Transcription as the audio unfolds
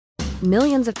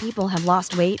Millions of people have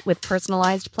lost weight with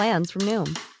personalized plans from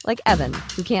Noom. Like Evan,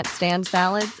 who can't stand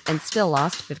salads and still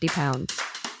lost 50 pounds.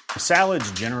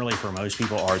 Salads generally for most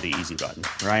people are the easy button,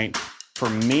 right? For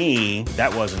me,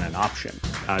 that wasn't an option.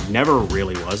 I never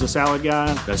really was a salad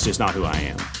guy. That's just not who I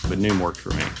am. But Noom worked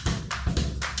for me.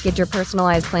 Get your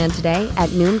personalized plan today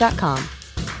at Noom.com.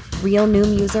 Real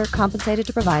Noom user compensated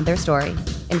to provide their story.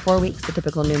 In 4 weeks, the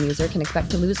typical Noom user can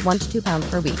expect to lose 1 to 2 pounds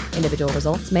per week. Individual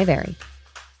results may vary.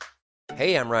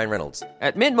 Hey, I'm Ryan Reynolds.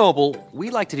 At Mint Mobile,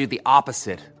 we like to do the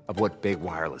opposite of what Big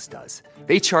Wireless does.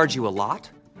 They charge you a lot,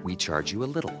 we charge you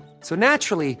a little. So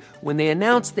naturally, when they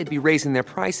announced they'd be raising their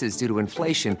prices due to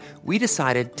inflation, we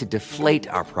decided to deflate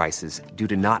our prices due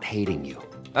to not hating you.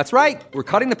 That's right. We're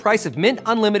cutting the price of Mint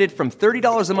Unlimited from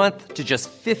 $30 a month to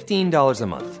just $15 a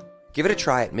month. Give it a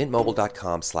try at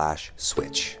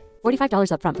mintmobile.com/switch.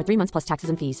 $45 up front for 3 months plus taxes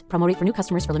and fees. Promo rate for new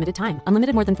customers for limited time.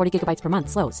 Unlimited more than 40 gigabytes per month.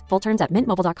 Slows full terms at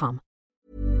mintmobile.com.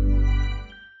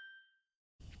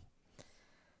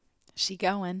 She's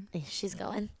going. She's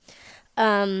going.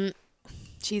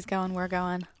 She's going. We're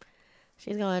going.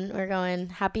 She's going. We're going.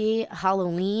 Happy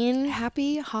Halloween.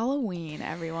 Happy Halloween,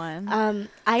 everyone. The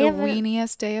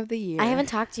weeniest day of the year. I haven't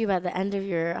talked to you about the end of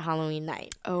your Halloween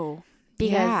night. Oh,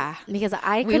 because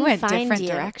I couldn't went find different you.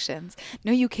 directions.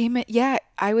 No, you came in. Yeah,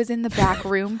 I was in the back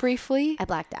room briefly. I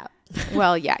blacked out.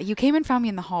 Well, yeah, you came and found me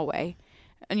in the hallway.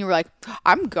 And you were like,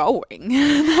 I'm going.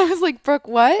 And I was like, Brooke,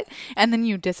 what? And then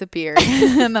you disappeared.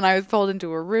 And then I was pulled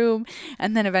into a room.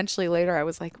 And then eventually later I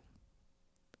was like,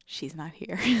 she's not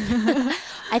here.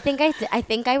 I think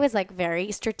I was like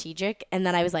very strategic. And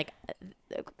then I was like,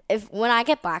 when I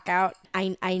get blackout,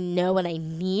 I know when I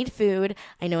need food.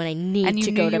 I know when I need to go to bed. And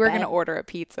you knew you were going to order a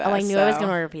pizza. Oh, I knew I was going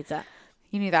to order a pizza.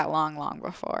 You knew that long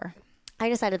before. I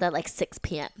decided that like 6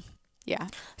 p.m. Yeah.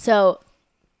 So...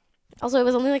 Also, it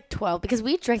was only like 12 because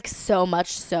we drank so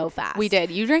much so fast. We did.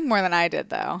 You drank more than I did,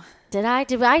 though. Did I?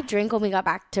 Did I drink when we got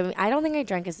back to... I don't think I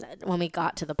drank when we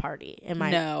got to the party.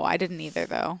 No, I didn't either,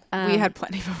 though. We had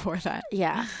plenty before that.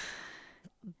 Yeah.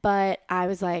 But I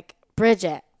was like,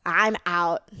 Bridget, I'm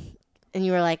out. And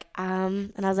you were like,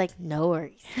 and I was like, no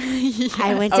worries.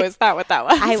 Yeah. Is that what that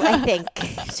was? I think.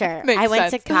 Sure. Makes I went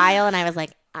sense. to Kyle and I was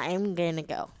like, I'm going to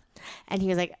go. And he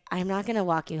was like, I'm not going to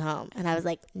walk you home. And I was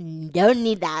like, don't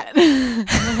need that.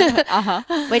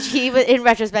 Which he, in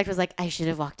retrospect, was like, I should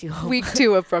have walked you home. Week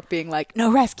 2 of Brooke being like,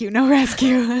 no rescue, no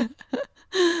rescue.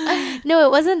 No, it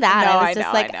wasn't that. No, I was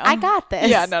just like, I got this.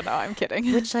 Yeah, no, I'm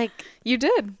kidding. Which, like... You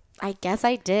did. I guess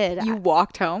I did. You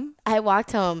walked home? I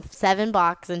walked home 7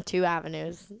 blocks and 2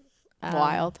 avenues.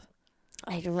 Wild.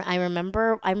 I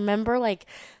remember, like...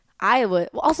 I would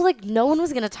also like no one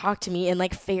was gonna talk to me in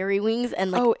like fairy wings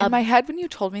and like. Oh, in my head when you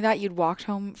told me that you'd walked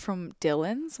home from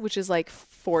Dillon's, which is like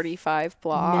 45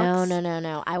 blocks.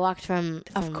 No. I walked from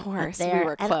of course, there. we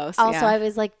were close. And also, yeah. I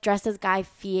was like dressed as Guy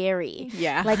Fieri.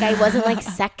 Yeah, like I wasn't like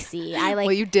sexy. I like.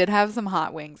 Well, you did have some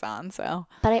hot wings on, so.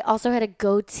 But I also had a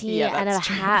goatee and a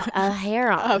hat, a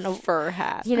hair on, a fur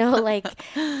hat. You know, like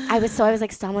I was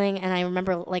like stumbling, and I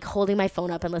remember like holding my phone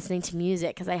up and listening to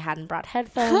music because I hadn't brought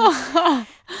headphones.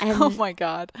 Oh my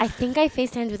God. I think I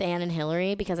FaceTimed with Anne and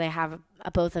Hillary because I have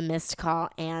both a missed call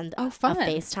and a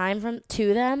FaceTime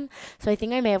to them. So I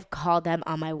think I may have called them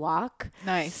on my walk.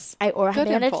 Nice. I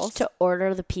managed to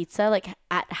order the pizza like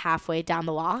at halfway down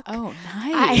the walk. Oh,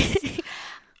 nice.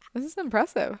 This is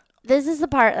impressive. This is the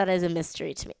part that is a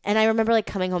mystery to me. And I remember like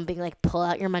coming home being like, pull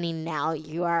out your money now.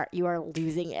 You are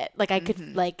losing it. Like I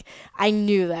could like, I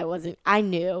knew that I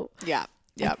knew. Yeah.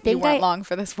 Yeah. You weren't long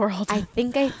for this world. I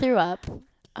think I threw up.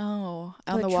 Oh,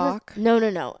 on the walk?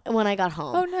 No. When I got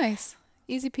home. Oh, nice.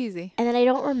 Easy peasy. And then I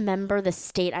don't remember the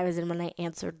state I was in when I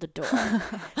answered the door.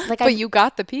 But you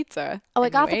got the pizza. Oh, I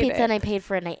got the pizza and I paid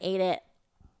for it and I ate it.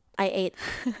 I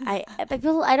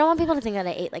don't want people to think that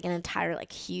I ate like an entire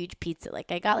like huge pizza.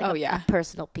 Like I got like a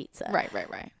personal pizza. Right.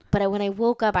 But when I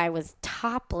woke up, I was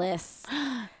topless.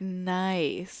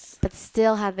 Nice. But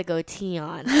still had the goatee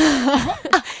on.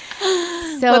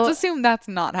 So let's assume that's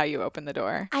not how you opened the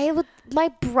door. My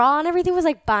bra and everything was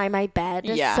like by my bed.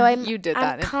 Yeah, so you did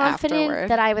that. I'm confident afterward.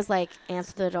 that I was like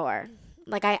answer the door.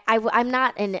 Like I'm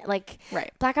not in it. Like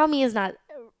Blackout me is not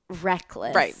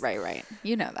reckless. Right.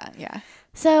 You know that, yeah.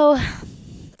 So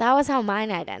that was how my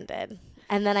night ended.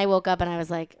 And then I woke up and I was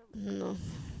like, no.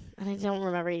 And I don't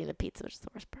remember eating the pizza, which is the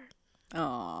worst part.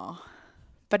 Oh.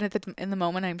 But in the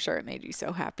moment, I'm sure it made you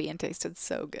so happy and tasted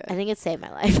so good. I think it saved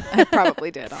my life. It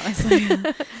probably did, honestly.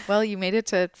 Well, you made it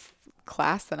to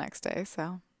class the next day,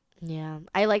 so. Yeah.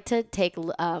 I like to take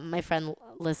my friend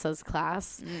Lissa's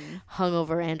class,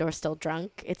 hungover and or still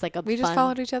drunk. It's like We just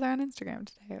followed each other on Instagram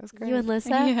today. It was great. You and Lissa?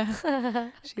 Yeah.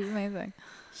 She's amazing.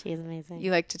 She's amazing.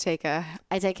 You like to take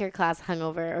I take her class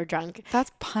hungover or drunk.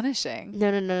 That's punishing.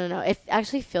 No. It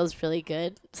actually feels really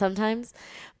good sometimes.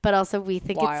 But also we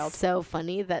think it's so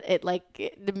funny that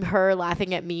her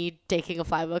laughing at me taking a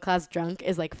flyboy class drunk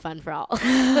is like fun for all.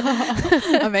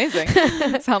 Amazing.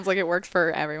 Sounds like it worked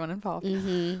for everyone involved.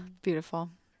 Mm-hmm. Beautiful.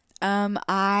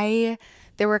 There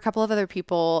were a couple of other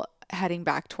people heading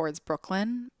back towards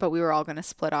Brooklyn, but we were all going to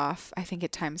split off, I think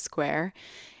at Times Square.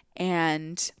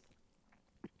 And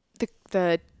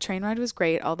the train ride was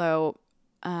great, although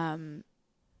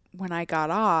when I got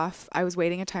off, I was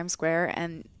waiting at Times Square,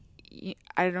 and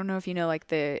I don't know if you know, like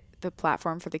the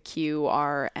platform for the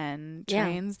QRN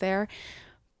trains there,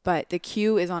 but the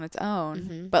Q is on its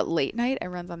own, but late night it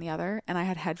runs on the other, and I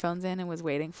had headphones in and was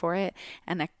waiting for it,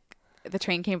 and the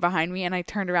train came behind me, and I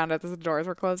turned around as the doors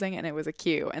were closing, and it was a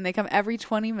queue, and they come every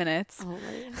 20 minutes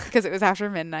because it was after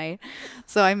midnight.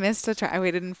 So I missed a train. I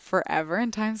waited in forever in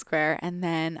Times Square, and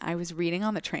then I was reading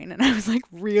on the train, and I was like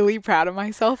really proud of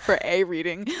myself for A,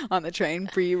 reading on the train,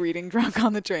 B, reading drunk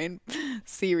on the train,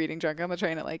 C, reading drunk on the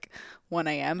train at like 1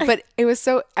 a.m. But it was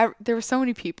there were so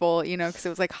many people, because it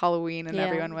was like Halloween and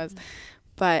everyone was.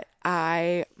 But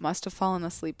I must have fallen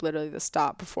asleep literally the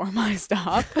stop before my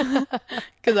stop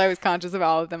because I was conscious of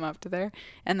all of them up to there.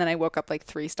 And then I woke up like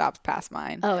 3 stops past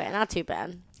mine. Oh, yeah, not too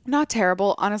bad. Not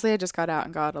terrible. Honestly, I just got out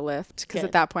and got a lift because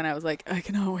at that point I was like, I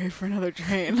cannot wait for another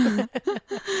train.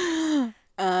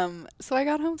 So I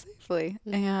got home safely,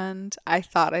 and I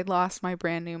thought I'd lost my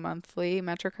brand new monthly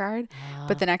MetroCard,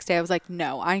 but the next day I was like,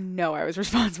 no, I know I was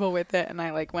responsible with it, and I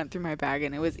like went through my bag,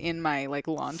 and it was in my like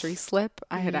laundry slip.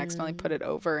 I had accidentally put it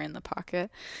over in the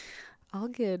pocket. All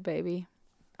good, baby.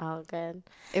 All good.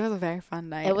 It was a very fun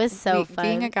night. It was so fun.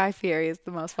 Being a Guy Fieri is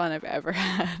the most fun I've ever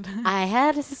had. I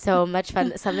had so much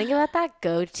fun. Something about that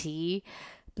goatee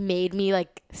made me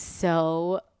like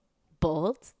so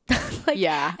bold.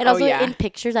 And also in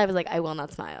pictures I was like, I will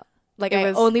not smile. Like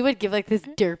I only would give like this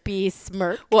derpy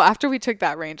smirk. Well, after we took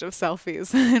that range of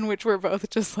selfies in which we're both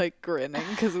just like grinning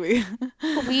because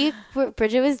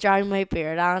Bridget was drawing my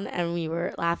beard on and we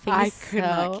were laughing. I could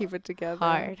not keep it together.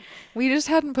 Hard. We just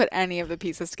hadn't put any of the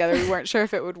pieces together. We weren't sure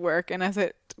if it would work, and as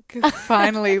it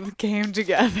finally came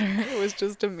together, it was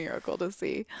just a miracle to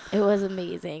see. It was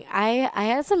amazing. I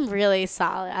had some really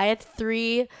solid. I had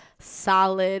 3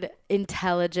 solid,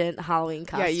 intelligent Halloween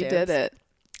costumes. Yeah, you did it.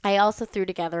 I also threw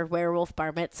together werewolf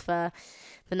bar mitzvah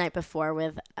the night before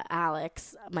with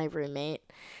Alex, my roommate.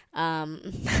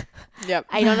 Yep.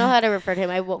 I don't know how to refer to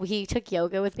him. He took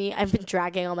yoga with me. I've been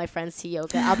dragging all my friends to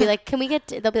yoga. I'll be like, they'll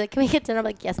be like, can we get dinner? I'm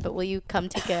like, yes, but will you come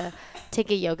take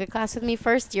a yoga class with me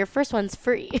first? Your first one's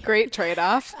free. Great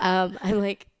trade-off. I'm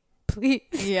like, please.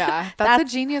 Yeah, that's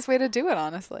a genius way to do it,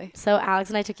 honestly. So Alex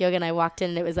and I took yoga, and I walked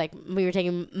in, and it was like we were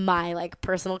taking my like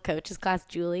personal coach's class,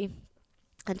 Julie.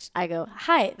 And I go,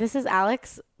 hi, this is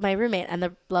Alex, my roommate, and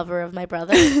the lover of my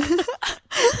brother.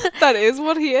 That is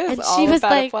what he is. And she was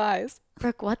like, applies.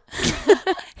 Brooke, what?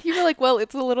 You were like, well,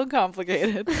 it's a little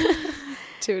complicated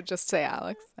to just say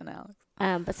Alex and Alex.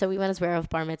 But so we went as werewolf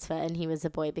bar mitzvah, and he was a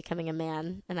boy becoming a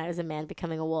man, and I was a man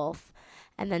becoming a wolf.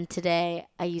 And then today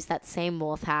I used that same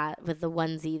wolf hat with the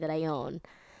onesie that I own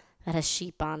that has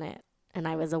sheep on it. And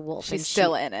I was a wolf. She's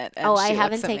still in it. And I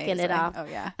haven't taken it off. Oh,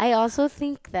 yeah. I also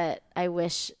think that I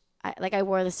wish, I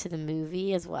wore this to the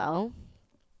movie as well.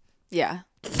 Yeah.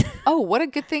 Oh, what a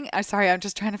good thing. I'm sorry, I'm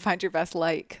just trying to find your best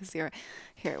light because you're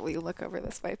here. Will you look over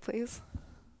this way, please?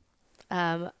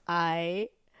 Oh, no, I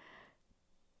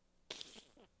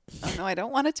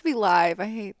don't want it to be live. I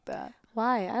hate that.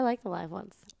 Why? I like the live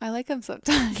ones. I like them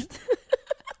sometimes.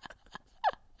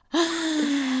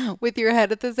 With your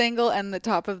head at this angle and the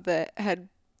top of the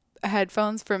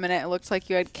headphones for a minute, it looked like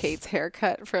you had Kate's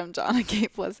haircut from John and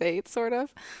Kate Plus 8, sort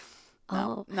of.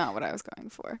 No, not what I was going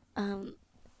for.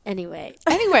 Anyway,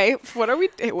 what are we?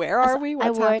 Where are we?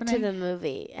 What's happening? I wore happening? it to the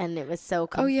movie, and it was so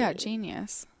comfy. Oh yeah,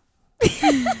 genius.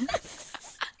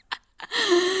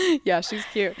 Yeah, she's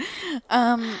cute.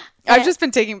 I've just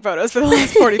been taking photos for the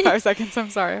last 45 seconds. I'm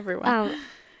sorry, everyone.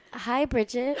 Hi,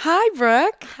 Bridget. Hi,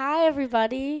 Brooke. Hi,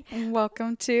 everybody. And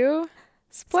welcome to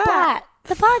Splat,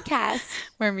 the podcast.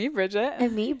 Where me, Bridget.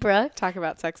 And me, Brooke. Talk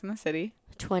about Sex in the City.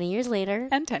 20 years later.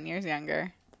 And 10 years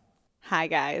younger. Hi,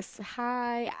 guys.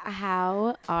 Hi.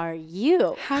 How are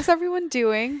you? How's everyone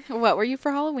doing? What were you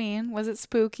for Halloween? Was it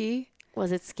spooky?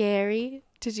 Was it scary?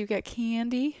 Did you get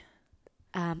candy?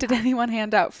 Did anyone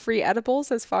hand out free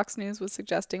edibles, as Fox News was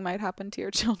suggesting might happen to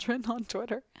your children on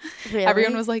Twitter? Really?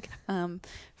 Everyone was like,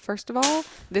 first of all,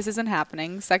 this isn't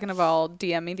happening. Second of all,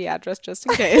 DM me the address just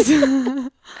in case.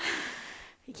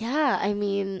 Yeah, I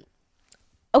mean,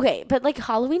 Okay, but like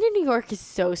Halloween in New York is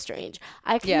so strange.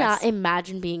 I cannot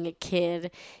imagine being a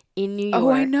kid in New York. Oh,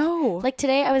 I know. Like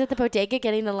today I was at the bodega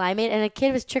getting the limeade and a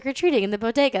kid was trick-or-treating in the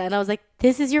bodega and I was like,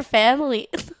 this is your family.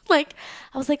 Like,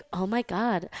 I was like, oh my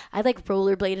God. I like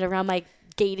rollerbladed around my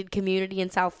gated community in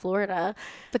South Florida.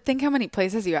 But think how many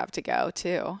places you have to go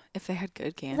too if they had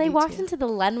good candy. They walked into the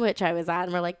Lenwich I was at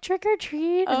and were like,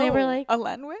 trick-or-treat. And they were like, a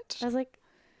Lenwich? I was like,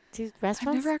 do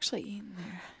restaurants? I've never actually eaten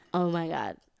there. Oh my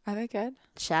God. Are they good?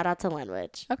 Shout out to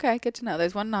Lenwich. Okay, good to know.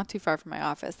 There's one not too far from my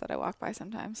office that I walk by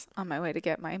sometimes on my way to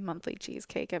get my monthly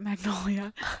cheesecake at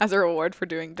Magnolia as a reward for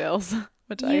doing bills,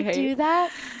 which I hate. You do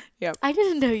that? Yep. I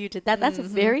didn't know you did that. That's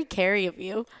very Carrie of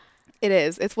you. It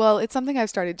is. It's something I've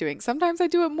started doing. Sometimes I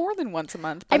do it more than once a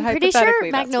month. But I'm pretty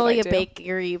sure Magnolia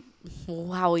Bakery,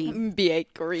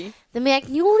 Bakery. The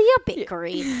Magnolia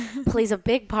Bakery plays a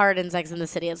big part in Sex and the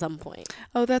City at some point.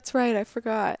 Oh, that's right. I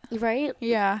forgot. Right?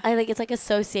 Yeah. I think it's like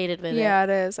associated with it. Yeah,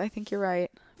 it is. I think you're right.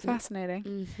 Fascinating.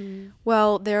 Mm-hmm.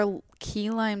 Well, their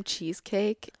key lime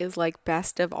cheesecake is like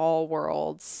best of all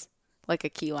worlds. Like a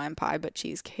key lime pie, but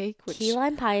cheesecake. Key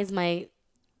lime pie is my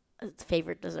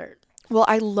favorite dessert. Well,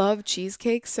 I love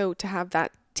cheesecake, so to have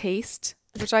that taste,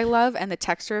 which I love, and the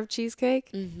texture of cheesecake,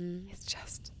 it's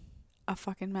just a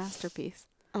fucking masterpiece.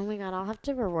 Oh my God, I'll have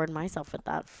to reward myself with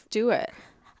that. Do it.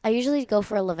 I usually go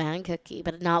for a Levain cookie,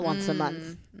 but not once a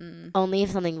month. Only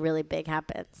if something really big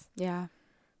happens. Yeah.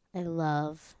 I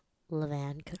love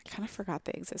Levain cookies. I kind of forgot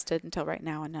they existed until right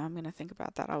now, and now I'm going to think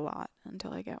about that a lot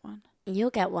until I get one. You'll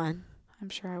get one. I'm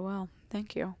sure I will.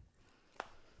 Thank you.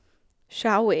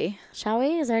 Shall we?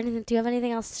 Is there anything? Do you have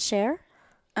anything else to share?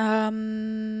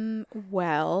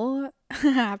 Well,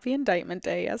 happy Indictment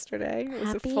Day yesterday. It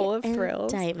was full of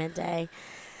thrills. Indictment Day.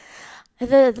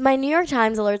 My New York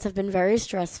Times alerts have been very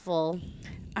stressful.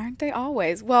 Aren't they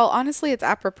always? Well, honestly, it's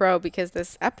apropos because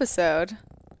this episode.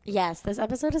 Yes, this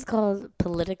episode is called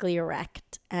Politically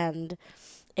Erect, and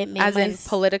it made as in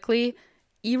politically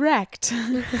erect,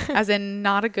 as in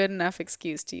not a good enough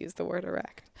excuse to use the word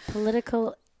erect.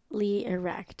 Politically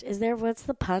erect. What's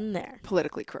the pun there?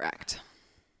 Politically correct.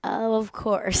 Oh, of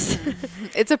course.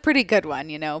 It's a pretty good one,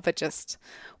 but just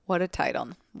what a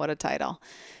title.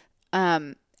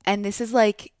 And this is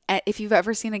like, if you've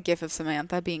ever seen a gif of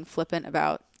Samantha being flippant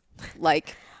about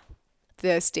like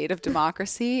the state of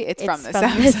democracy, it's from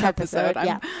this episode.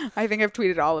 Yeah. I think I've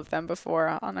tweeted all of them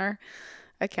before on our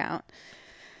account.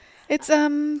 It's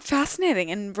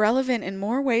fascinating and relevant in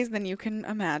more ways than you can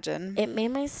imagine. It made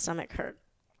my stomach hurt.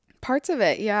 Parts of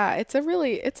it, yeah. It's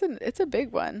a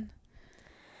big one.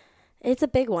 It's a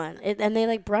big one. And they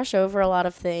like brush over a lot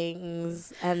of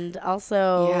things. And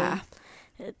also, yeah.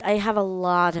 I have a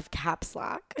lot of caps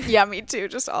lock. Yeah, me too.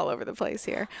 Just all over the place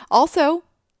here. Also,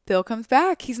 Bill comes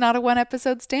back. He's not a one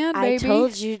episode stand, baby. I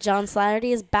told you John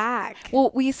Slattery is back.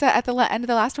 Well, we said at the end of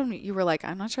the last one, you were like,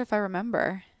 I'm not sure if I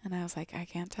remember. And I was like, I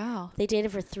can't tell. They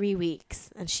dated for 3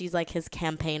 weeks, and she's like his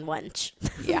campaign wench.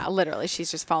 Yeah, literally. She's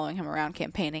just following him around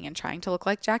campaigning and trying to look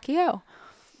like Jackie O.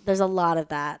 There's a lot of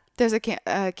that. There's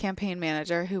a campaign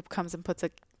manager who comes and puts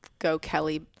a Go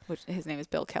Kelly, which his name is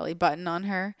Bill Kelly, button on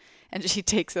her. And she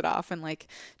takes it off and like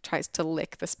tries to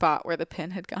lick the spot where the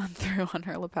pin had gone through on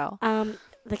her lapel.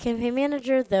 The campaign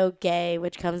manager, though gay,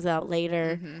 which comes out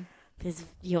later, is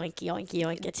yoinky to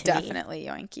me. Definitely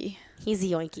yoinky. He's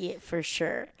yoinky for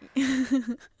sure.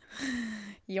 Yoink,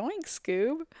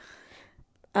 Scoob.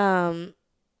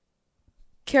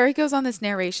 Carrie goes on this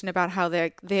narration about how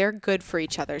they're good for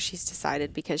each other. She's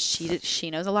decided because she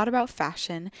knows a lot about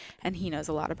fashion and he knows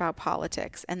a lot about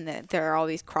politics, and that there are all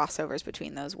these crossovers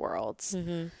between those worlds.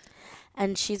 Mm-hmm.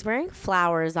 And she's wearing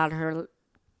flowers on her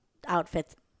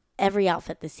outfits, every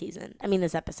outfit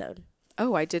this episode.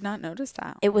 Oh, I did not notice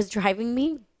that. It was driving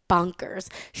me bonkers.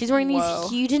 She's wearing these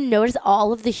huge. You didn't notice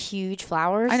all of the huge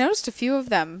flowers? I noticed a few of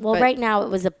them. Well, right now it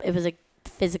was a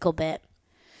physical bit.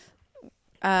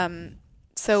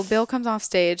 So Bill comes off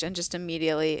stage and just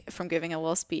immediately, from giving a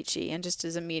little speechy, and just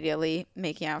is immediately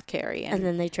making out with Carrie. And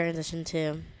then they transition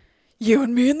to you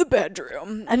and me in the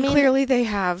bedroom. And clearly they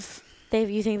have.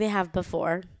 You think they have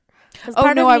before?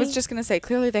 Oh, no, I was just going to say,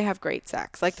 clearly they have great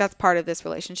sex. Like, that's part of this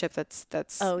relationship that's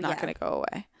not going to go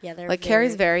away. Yeah, they're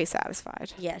Carrie's very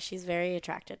satisfied. Yeah, she's very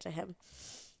attracted to him.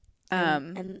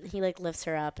 And he, like, lifts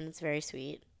her up, and it's very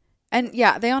sweet. And,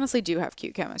 yeah, they honestly do have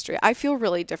cute chemistry. I feel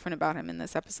really different about him in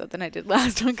this episode than I did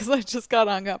last one because I just got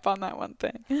hung up on that one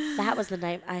thing. That was the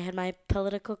night I had my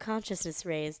political consciousness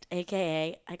raised,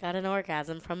 a.k.a. I got an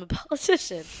orgasm from a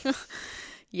politician.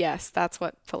 Yes, that's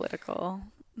what political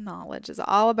knowledge is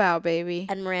all about, baby.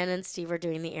 And Miranda and Steve are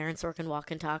doing the Aaron Sorkin walk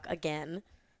and talk again.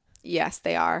 Yes,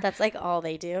 they are. That's like all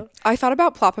they do. I thought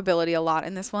about ploppability a lot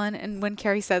in this one. And when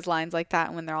Carrie says lines like that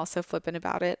and when they're all so flippant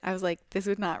about it, I was like, this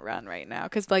would not run right now.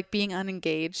 Because like being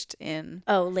unengaged in...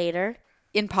 Oh, later?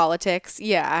 In politics.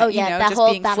 Yeah. Oh, yeah. You know,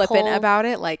 just being flippant about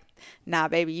it. Like, nah,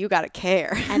 baby, you got to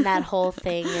care. And that whole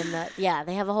thing. They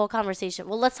have a whole conversation.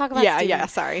 Well, let's talk about Steve. Yeah,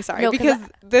 sorry. No, because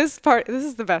this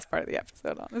is the best part of the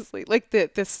episode, honestly. Like this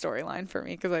storyline for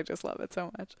me, because I just love it so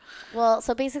much. Well,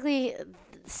 so basically...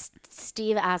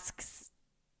 Steve asks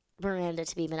Miranda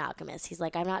to be monogamous. He's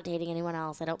like, I'm not dating anyone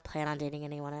else. I don't plan on dating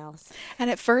anyone else. And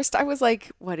at first I was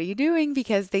like, what are you doing?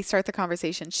 Because they start the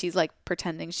conversation. She's like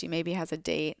pretending she maybe has a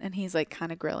date. And he's like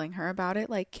kind of grilling her about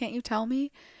it. Like, can't you tell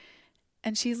me?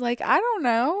 And she's like, I don't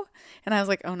know. And I was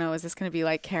like, oh no, is this going to be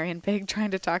like Carrie and Big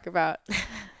trying to talk about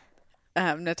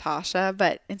Natasha?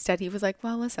 But instead he was like,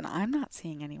 well, listen, I'm not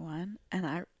seeing anyone. And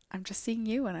I'm just seeing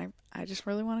you. And I just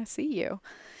really want to see you.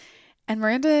 And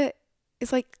Miranda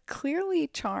is like clearly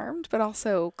charmed, but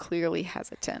also clearly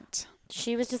hesitant.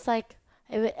 She was just like,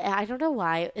 I don't know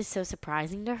why it is so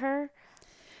surprising to her,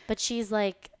 but she's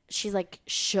like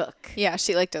shook. Yeah,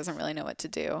 she like doesn't really know what to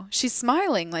do. She's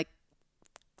smiling like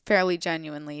fairly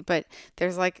genuinely, but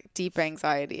there's like deep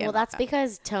anxiety. Well, that's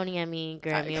because Tony Emmy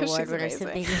Grammy Award winner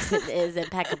Cynthia Nixon is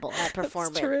impeccable at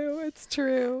performing. It's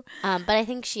true. But I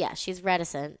think she's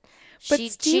reticent. But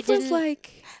Steve was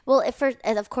like, well,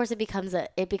 of course it becomes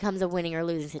a winning or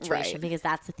losing situation, right? Because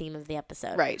that's the theme of the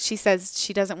episode. Right. She says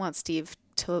she doesn't want Steve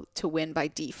to win by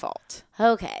default.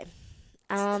 Okay.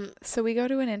 So we go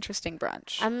to an interesting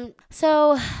brunch.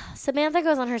 So Samantha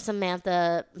goes on her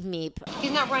Samantha meep.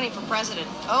 He's not running for president.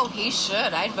 Oh, he should.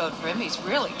 I'd vote for him. He's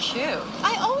really cute.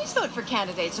 I always vote for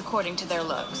candidates according to their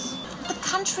looks. The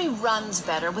country runs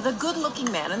better with a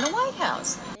good-looking man in the White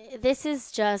House. This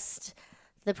is just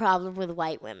the problem with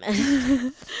white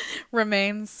women.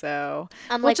 Remains so.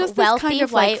 Like just wealthy kind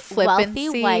of white, like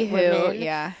flippancy white women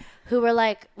yeah. who were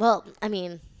like, well, I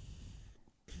mean,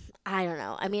 I don't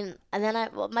know. I mean, and then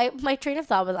my train of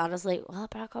thought was honestly, well,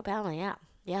 Barack Obama,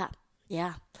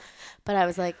 yeah. But I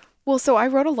was like, well, so I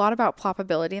wrote a lot about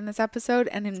ploppability in this episode,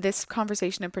 and in this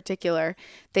conversation in particular,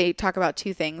 they talk about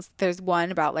two things. There's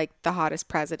one about like the hottest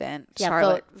president,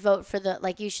 Charlotte. Vote for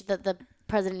the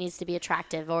president needs to be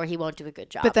attractive or he won't do a good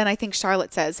job. But then I think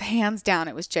Charlotte says, hands down,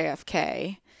 it was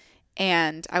JFK.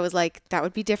 And I was like, that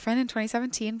would be different in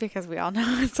 2017 because we all know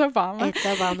it's Obama. It's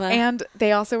Obama. And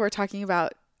they also were talking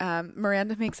about,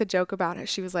 Miranda makes a joke about it.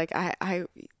 She was like,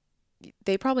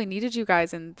 they probably needed you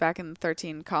guys back in the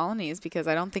 13 colonies because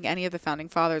I don't think any of the founding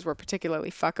fathers were particularly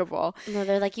fuckable. No,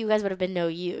 they're like, you guys would have been no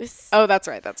use. Oh, that's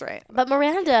right. But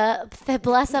Miranda,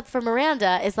 bless up for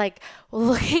Miranda, is like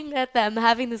looking at them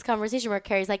having this conversation where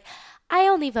Carrie's like, I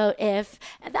only vote if,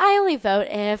 and I only vote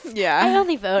if, I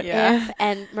only vote if,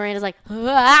 and Miranda's like,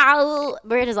 wow.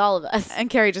 Miranda's all of us. And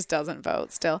Carrie just doesn't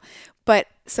vote still. But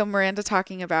so Miranda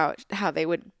talking about how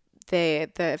the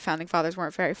founding fathers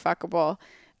weren't very fuckable.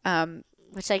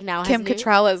 Which like now Kim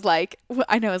Cattrall is like,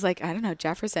 I don't know,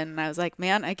 Jefferson. And I was like,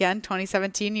 man, again,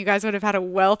 2017, you guys would have had a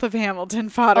wealth of Hamilton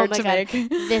fodder to make.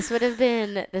 This would have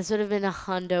been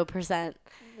 100%.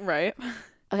 Right.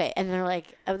 Okay. And they're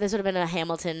like, this would have been a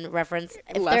Hamilton reference.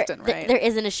 Left and right. There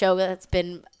isn't a show that's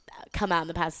been come out in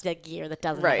the past year that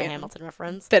doesn't have a Hamilton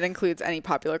reference. That includes any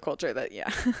popular culture that,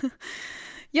 yeah.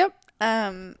 Yep.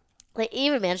 Like,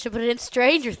 even managed to put it in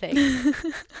Stranger Things.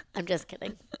 I'm just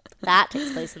kidding. That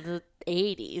takes place in the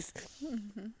 80s.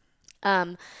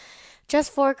 Mm-hmm.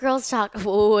 Just four girls talk.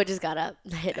 Whoa, I just got to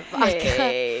hit a vodka.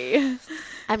 Hey.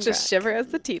 I'm just drunk. shiver as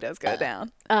the Tito's go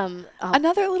down.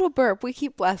 Another little burp. We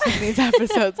keep blessing these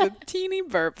episodes with teeny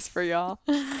burps for y'all.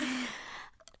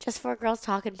 Just four girls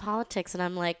talking politics. And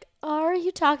I'm like, are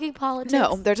you talking politics?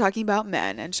 No, they're talking about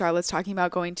men. And Charlotte's talking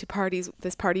about going to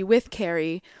this party with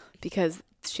Carrie because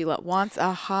she wants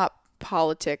a hot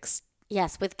politics.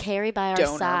 Yes, with Carrie by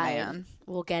our side, man.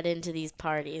 We'll get into these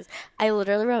parties. I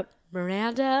literally wrote,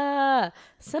 Miranda,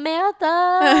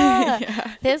 Samantha,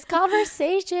 this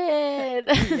conversation.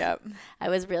 Yep. I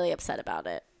was really upset about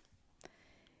it.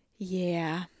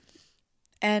 Yeah.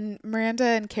 And Miranda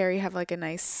and Carrie have like a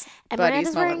nice and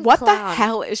buddies moment. What the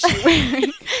hell is she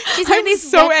wearing? I'm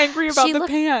so angry about the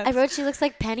pants. I wrote she looks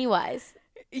like Pennywise.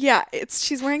 Yeah,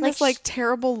 she's wearing this like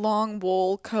terrible long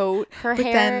wool coat. Her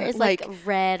hair is like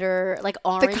red or like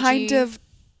orangey. The kind of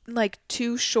like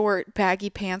too short baggy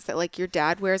pants that like your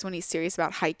dad wears when he's serious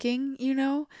about hiking, you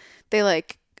know? They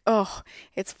like, oh,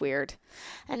 it's weird.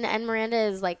 And Miranda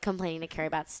is like complaining to Carrie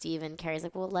about Steve, and Carrie's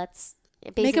like, well, let's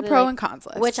make a pro and cons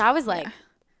list. Which I was like,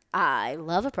 I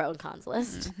love a pro and cons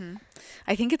list. Mm-hmm.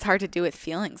 I think it's hard to do with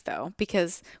feelings, though,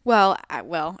 because,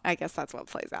 I guess that's what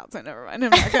plays out, so never mind. I'm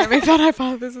not going to make that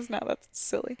hypothesis now. That's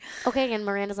silly. Okay, and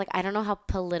Miranda's like, I don't know how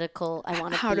political I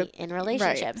want to be in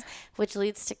relationships, which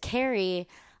leads to Carrie,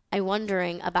 I'm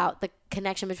wondering about the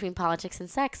connection between politics and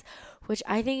sex, which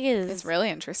I think is really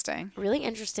interesting.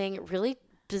 Really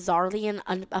bizarrely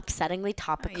and upsettingly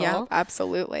topical. Yeah,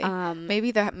 absolutely.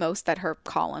 Maybe the most that her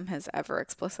column has ever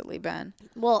explicitly been.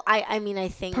 Well, I mean, I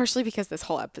think partially because this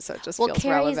whole episode just feels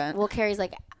relevant. Well, Carrie's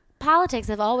like, politics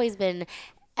have always been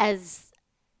as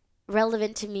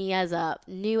relevant to me as a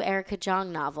new Erica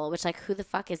Jong novel, which, like, who the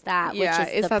fuck is that? Yeah,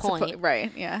 which is the point.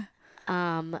 Right, yeah.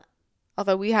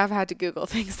 Although we have had to Google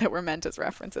things that were meant as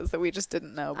references that we just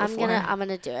didn't know before. I'm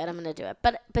gonna do it.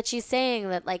 But she's saying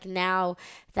that, like, now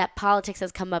that politics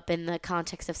has come up in the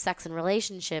context of sex and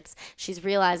relationships, she's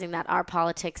realizing that our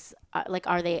politics,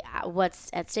 what's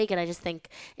at stake? And I just think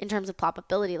in terms of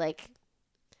ploppability, like,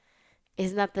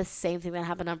 isn't that the same thing that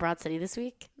happened on Broad City this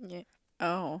week? Yeah.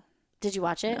 Oh. Did you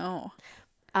watch it? No.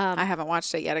 I haven't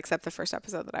watched it yet, except the first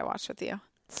episode that I watched with you.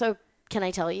 So can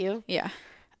I tell you? Yeah.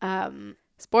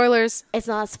 Spoilers. It's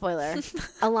not a spoiler.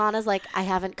 Alana's like, I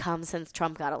haven't come since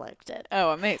Trump got elected. Oh,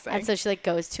 amazing. And so she, like,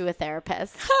 goes to a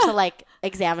therapist to, like,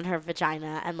 examine her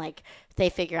vagina, and, like,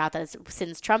 they figure out that it's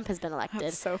since Trump has been elected.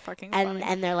 That's so fucking funny.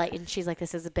 And they're like, and she's like,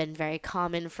 this has been very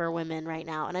common for women right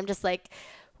now. And I'm just like,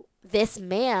 this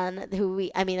man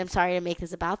I'm sorry to make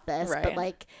this about this, but,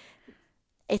 like,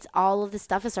 it's all of this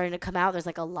stuff is starting to come out. There's,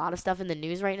 like, a lot of stuff in the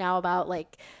news right now about,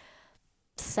 like,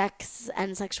 sex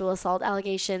and sexual assault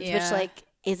allegations, which, like,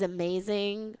 is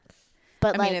amazing,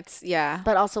 but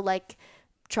but also, like,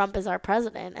 Trump is our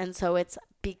president, and so it's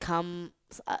become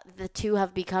the two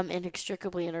have become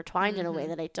inextricably intertwined in a way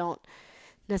that I don't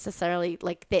necessarily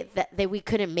like. We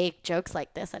couldn't make jokes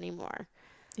like this anymore.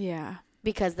 Yeah,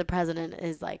 because the president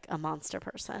is, like, a monster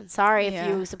person. Sorry if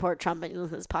you support Trump and you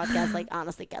listen to this podcast. Like,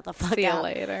 honestly, get the fuck out. See you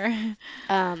later.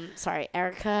 Sorry,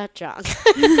 Erica Jong.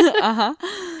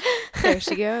 There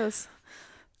she goes.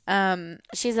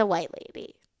 She's a white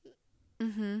lady.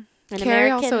 Mm-hmm.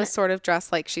 Carrie also is sort of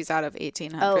dressed like she's out of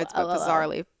 1800s, but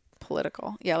bizarrely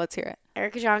political. Yeah, let's hear it.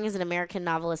 Erica Jong is an American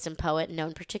novelist and poet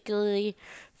known particularly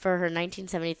for her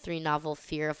 1973 novel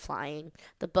Fear of Flying.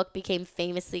 The book became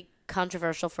famously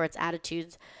controversial for its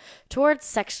attitudes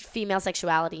towards female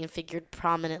sexuality and figured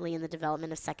prominently in the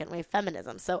development of second-wave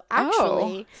feminism. So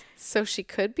actually... So she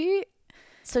could be...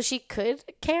 So she could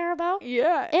care about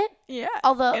it? Yeah.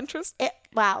 Although... Interesting.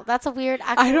 Wow, that's a weird...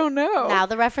 I don't know. Now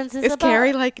the reference is about...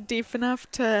 Carrie, like, deep enough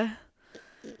to...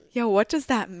 Yo, what does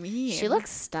that mean? She looks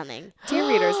stunning. Dear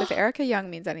readers, if Erica Jong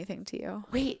means anything to you...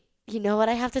 Wait, you know what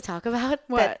I have to talk about?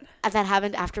 What? That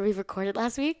happened after we recorded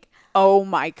last week? Oh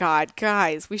my God,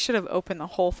 guys. We should have opened the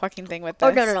whole fucking thing with this.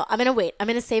 Oh, no. I'm going to wait. I'm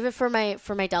going to save it for my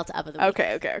Delta Up of the week.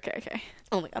 Okay.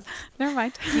 Oh my God. Never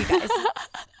mind. You guys.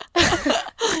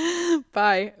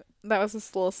 Bye. That was a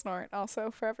little snort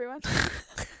also for everyone.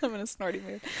 I'm in a snorty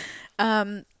mood.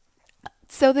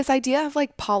 So this idea of,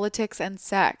 like, politics and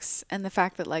sex and the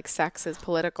fact that, like, sex is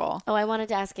political. Oh, I wanted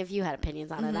to ask if you had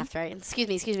opinions on it after I...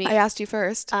 Excuse me. I asked you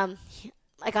first.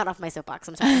 I got off my soapbox.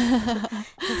 I'm sorry.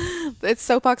 Its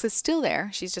soapbox is still there.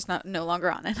 She's just no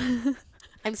longer on it.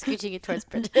 I'm scooching it towards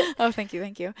Bridget. Oh, thank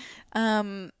you.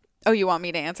 Oh, you want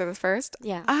me to answer this first?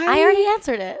 Yeah. I already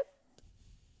answered it.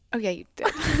 Oh, yeah, you did.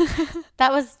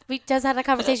 We just had a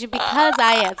conversation because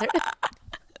I answered.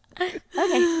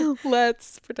 Okay.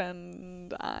 Let's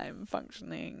pretend I'm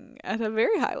functioning at a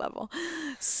very high level.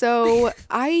 So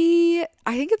I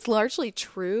think it's largely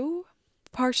true,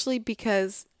 partially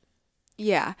because,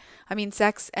 yeah, I mean,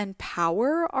 sex and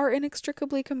power are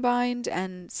inextricably combined,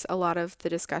 and a lot of the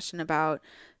discussion about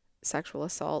sexual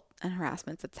assault and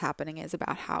harassment that's happening is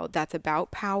about how that's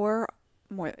about power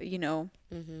more,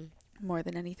 more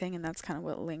than anything, and that's kind of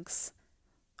what links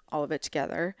all of it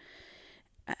together.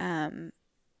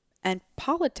 And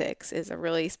politics is a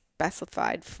really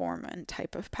specified form and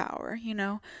type of power,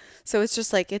 So it's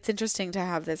just, like, it's interesting to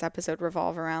have this episode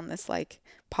revolve around this, like,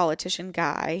 politician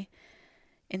guy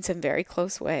in some very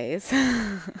close ways.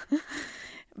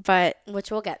 But which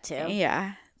we'll get to.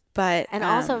 Yeah. But and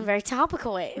also in very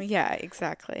topical ways. Yeah,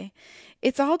 exactly.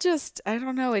 It's all just, I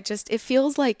don't know, it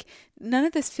feels like none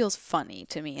of this feels funny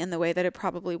to me in the way that it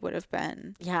probably would have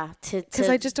been. Yeah. Because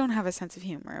I just don't have a sense of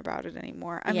humor about it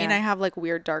anymore. I mean, I have, like,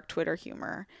 weird dark Twitter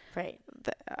humor. Right.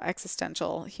 The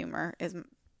existential humor is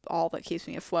all that keeps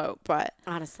me afloat, but.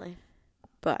 Honestly.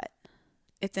 But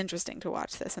it's interesting to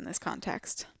watch this in this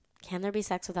context. Can there be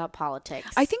sex without politics?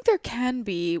 I think there can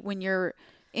be when you're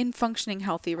in functioning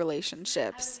healthy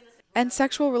relationships. And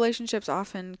sexual relationships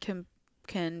often can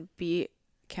can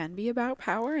be about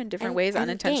power in different ways,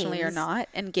 unintentionally games. Or not.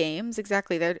 And games,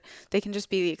 exactly. They can just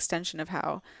be the extension of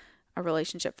how a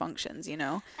relationship functions, you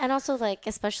know? And also, like,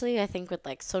 especially I think with,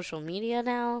 like, social media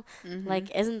now,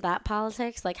 like, isn't that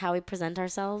politics? Like, how we present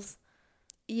ourselves?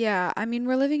 Yeah. I mean,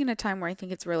 we're living in a time where I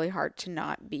think it's really hard to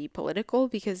not be political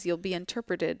because you'll be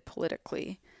interpreted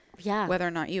politically. Yeah. Whether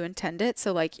or not you intend it.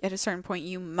 So, like, at a certain point,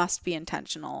 you must be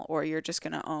intentional or you're just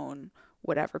going to own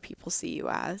whatever people see you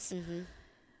as.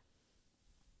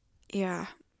 Yeah.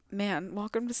 Man,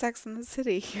 welcome to Sex and the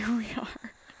City. Here we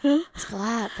are.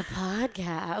 Splat, the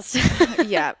podcast.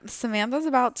 Yeah. Samantha's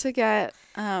about to get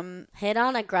hit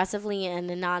on aggressively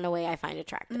and not in a way I find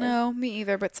attractive. No, me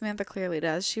either, but Samantha clearly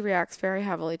does. She reacts very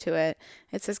heavily to it.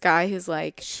 It's this guy who's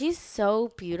like... She's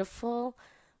so beautiful.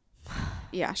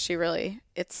 Yeah, she really...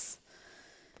 It's...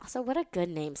 Also, what a good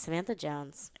name, Samantha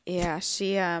Jones. Yeah,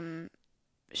 she's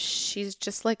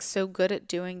just like so good at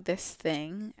doing this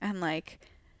thing, and like...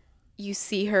 You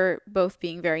see her both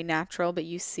being very natural, but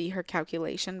you see her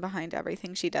calculation behind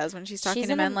everything she does when she's talking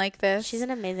to men like this. She's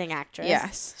an amazing actress.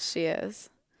 Yes, she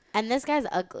is. And this guy's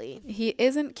ugly. He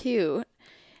isn't cute.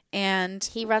 And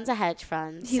he runs a hedge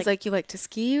fund. He's like, you like to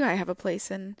ski? I have a place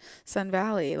in Sun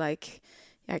Valley. Like,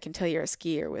 yeah, I can tell you're a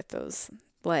skier with those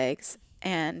legs.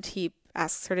 And he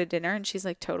asks her to dinner, and she's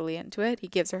like totally into it. He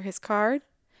gives her his card.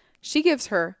 She gives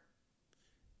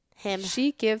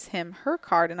him her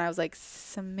card, and I was like,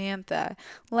 Samantha,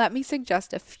 let me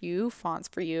suggest a few fonts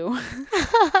for you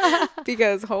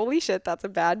because holy shit, that's a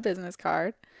bad business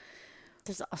card.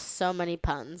 There's so many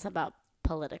puns about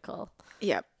political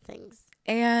things.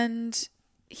 And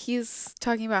he's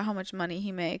talking about how much money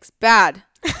he makes. Bad.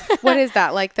 What is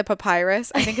that? Like the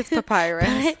papyrus? I think it's papyrus.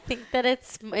 I think that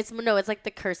it's like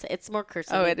the curse. It's more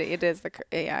cursive. Oh, it is the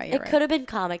yeah. You're it right. Could have been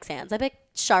Comic Sans. I bet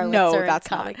Charlotte's are in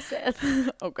Comic Sans.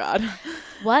 Oh God.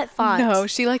 What font? No,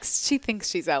 she thinks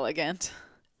she's elegant.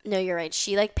 No, you're right.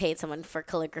 She like paid someone for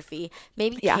calligraphy.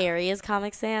 Maybe Carrie is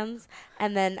Comic Sans,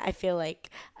 and then I feel like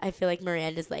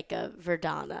Miranda's like a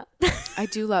Verdana. I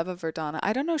do love a Verdana.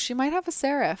 I don't know. She might have a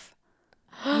serif.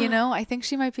 You know, I think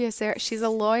she might be a serif. She's a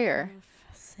lawyer.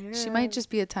 She might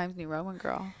just be a Times New Roman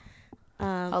girl.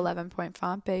 11-point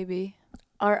font, baby.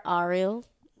 Or Arial.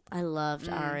 I loved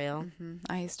Arial. Mm-hmm.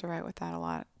 I used to write with that a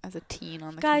lot as a teen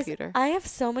on the computer. I have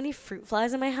so many fruit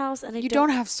flies in my house, and you don't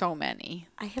have so many.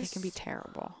 They can be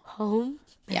terrible. Home.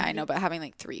 Yeah, I know, but having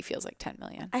like 3 feels like 10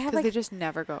 million. Because they just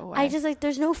never go away. I just like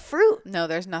there's no fruit. No,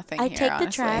 there's nothing. I here, take honestly.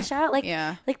 the trash out,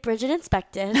 like Bridget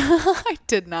inspected. I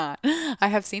did not. I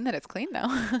have seen that it's clean though.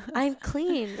 I'm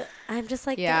cleaned. I'm just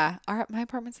like my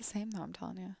apartment's the same though. I'm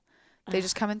telling you. They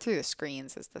just come in through the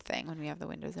screens is the thing when we have the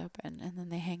windows open, and then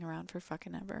they hang around for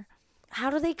fucking ever. How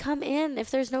do they come in if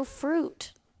there's no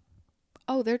fruit?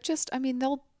 Oh, they're just. I mean,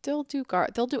 they'll do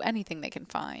anything they can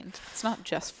find. It's not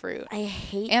just fruit. I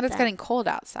hate. And it's getting cold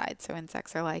outside, so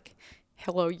insects are like,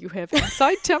 "Hello, you have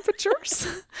inside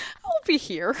temperatures. I'll be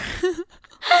here."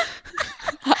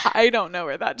 I don't know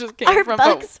where that just came from,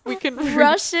 bugs but we can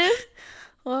Russian.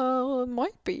 Well, it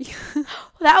might be.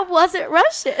 That wasn't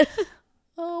Russian.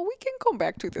 We can come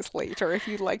back to this later if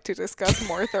you'd like to discuss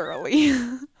more thoroughly.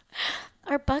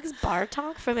 Are bugs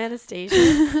Bartok from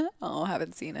Anastasia? Oh,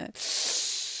 haven't seen it.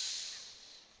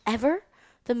 Ever?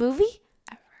 The movie?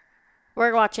 Ever.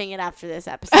 We're watching it after this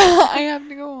episode. I have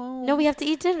to go home. No, we have to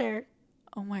eat dinner.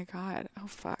 Oh my God. Oh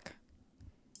fuck.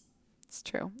 It's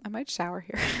true. I might shower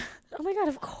here. Oh my God,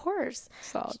 of course.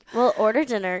 Solid. We'll order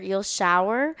dinner. You'll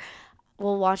shower.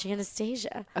 We'll watch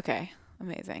Anastasia. Okay.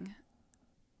 Amazing.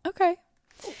 Okay.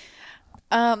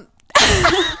 As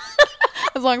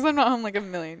long as I'm not home like a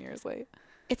million years late.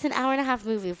 It's an 1.5-hour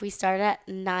movie. If we start at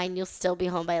 9, you'll still be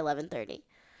home by 11:30.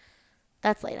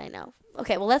 That's late, I know.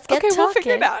 Okay, well let's get talking. Okay, we'll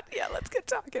figure it out. Yeah, let's get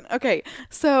talking. Okay,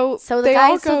 so the they guy,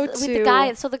 all go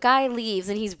to the guy leaves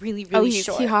and he's really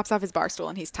short. He hops off his bar stool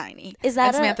and he's tiny. Is that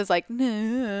and Samantha's like,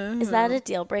 no. Is that a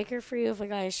deal breaker for you if a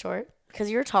guy is short?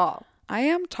 Because you're tall. I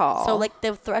am tall. So like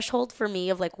the threshold for me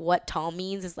of like what tall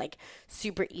means is like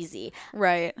super easy.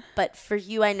 Right. But for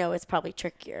you, I know it's probably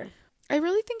trickier. I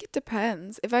really think it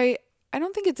depends. I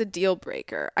don't think it's a deal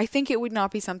breaker. I think it would not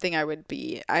be something I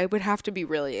would have to be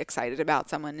really excited about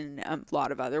someone in a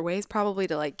lot of other ways, probably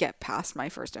to like get past my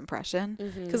first impression.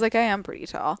 Because like I am pretty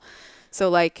tall. So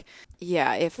like,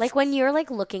 yeah, if like when you're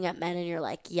like looking at men and you're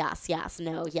like, yes,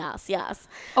 no, yes.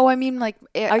 Oh, I mean like,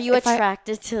 are you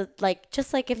attracted to like,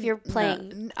 just like if you're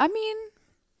playing? No, I mean,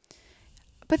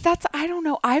 but I don't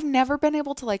know. I've never been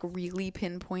able to like really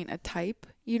pinpoint a type,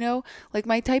 you know, like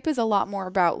my type is a lot more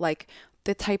about like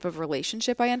the type of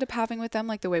relationship I end up having with them,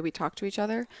 like the way we talk to each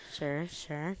other. Sure.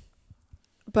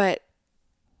 But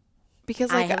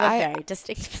because I have a very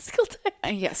distinct physical type.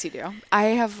 Yes, you do. I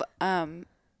have.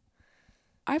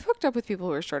 I've hooked up with people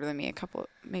who are shorter than me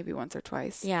maybe once or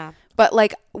twice. Yeah. But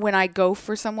like when I go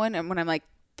for someone and when I'm like,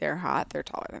 they're hot, they're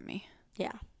taller than me.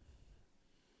 Yeah.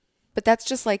 But that's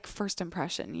just like first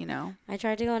impression, you know? I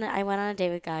went on a date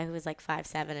with a guy who was like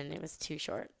 5'7" and it was too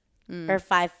short. Or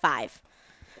 5'5".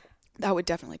 That would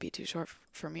definitely be too short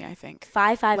for me, I think.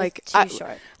 5'5" like, is too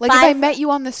short. Like if I met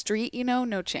you on the street, you know,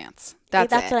 no chance.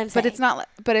 That's what I'm saying.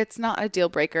 But it's not a deal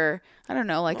breaker. I don't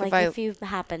know. Like if you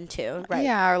happen to, right?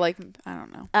 Yeah, or like I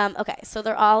don't know. Okay, so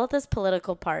they're all at this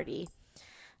political party,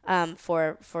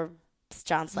 for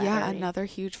John Slattery. Yeah, another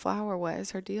huge flower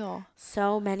was her deal.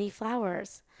 So many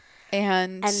flowers.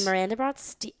 And Miranda brought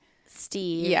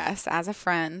Steve. Yes, as a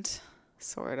friend.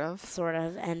 Sort of.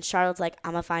 And Charlotte's like,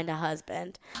 I'm going to find a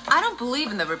husband. I don't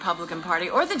believe in the Republican Party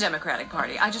or the Democratic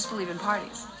Party. I just believe in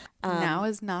parties. Now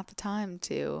is not the time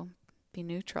to be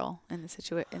neutral in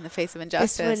the face of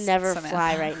injustice. This would never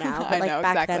fly right now. But I know,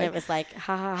 back exactly. then it was like,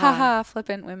 ha ha ha. Ha ha,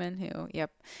 flippant women who,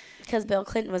 yep. Because Bill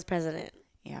Clinton was president.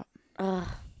 Yep. Ugh.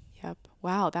 Yep.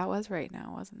 Wow, that was right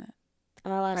now, wasn't it?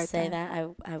 Am I allowed to say that?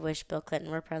 I wish Bill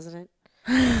Clinton were president.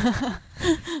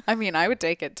 I mean, I would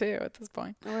take it too at this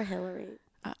point. Or Hillary.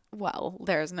 Well,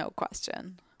 there's no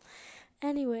question.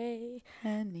 Anyway.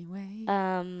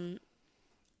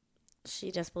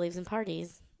 She just believes in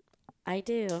parties. I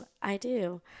do.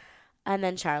 And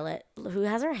then Charlotte, who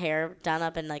has her hair done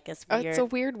up in like this weird... It's a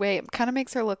weird way. It kind of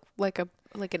makes her look like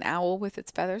an owl with its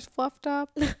feathers fluffed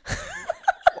up. That's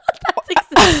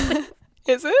exactly...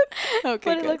 Is it?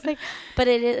 Okay, what it looks like. But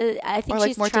it is, I think or like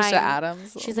she's Morticia trying...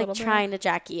 Adams. She's like trying to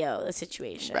Jackie O the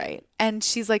situation. Right. And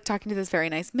she's like talking to this very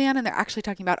nice man, and they're actually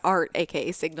talking about art,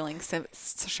 a.k.a. signaling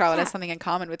Charlotte has something in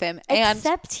common with him.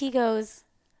 Except he goes,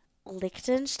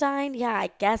 Liechtenstein? Yeah, I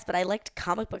guess, but I liked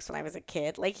comic books when I was a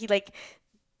kid. Like, he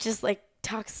just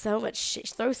talks so much shit,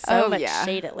 throws so much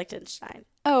shade at Liechtenstein.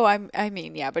 Oh, I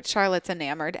mean, yeah, but Charlotte's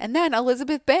enamored. And then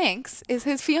Elizabeth Banks is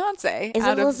his fiance. Is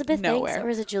it Elizabeth Banks or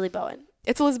is it Julie Bowen?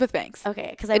 It's Elizabeth Banks. Okay,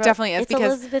 because it definitely is. It's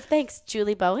Elizabeth Banks,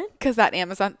 Julie Bowen. Because that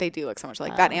Amazon, they do look so much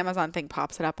like that Amazon thing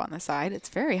pops it up on the side. It's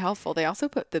very helpful. They also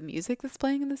put the music that's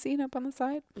playing in the scene up on the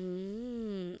side.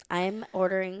 I'm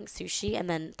ordering sushi, and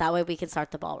then that way we can start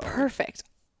the ball rolling. Perfect.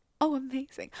 Oh,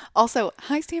 amazing. Also,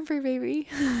 hi, Stanford, baby.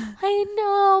 I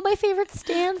know. My favorite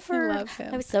Stanford. I love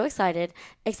him. I was so excited.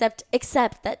 Except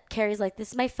that Carrie's like, this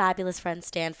is my fabulous friend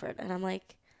Stanford. And I'm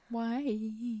like, why?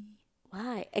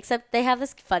 Except they have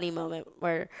this funny moment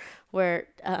where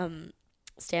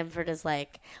Stanford is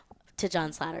like to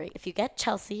John Slattery, if you get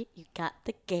Chelsea, you got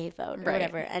the gay vote or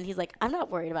whatever. And he's like, I'm not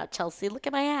worried about Chelsea. Look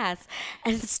at my ass.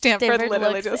 And Stanford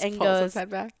literally just pulls his head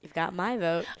back. You've got my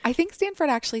vote. I think Stanford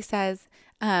actually says,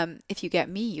 if you get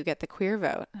me, you get the queer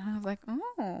vote. And I was like,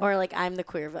 oh. Or like, I'm the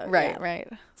queer vote. Right, yeah. right.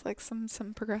 It's like some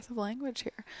progressive language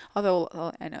here.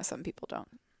 Although I know some people don't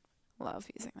love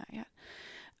using that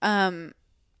yet.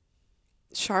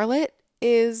 Charlotte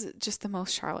is just the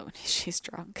most Charlotte when she's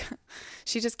drunk.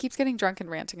 She just keeps getting drunk and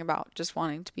ranting about just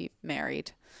wanting to be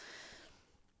married.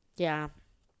 Yeah.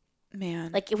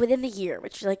 Man. Like within the year,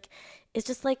 which like is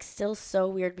just like still so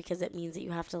weird because it means that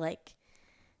you have to like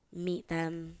meet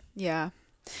them. Yeah.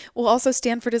 Well, also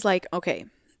Stanford is like, okay,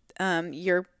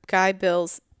 your guy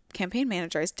Bill's campaign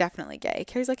manager is definitely gay.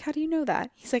 Carrie's like, how do you know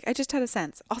that? He's like, I just had a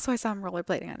sense. Also, I saw him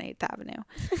rollerblading on 8th Avenue.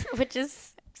 Which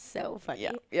is so funny.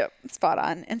 Yep. Spot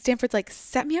on. And Stanford's like,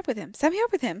 set me up with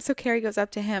him. So Carrie goes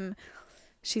up to him.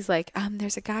 She's like,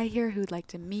 there's a guy here who'd like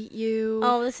to meet you.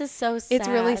 Oh, this is so sad. It's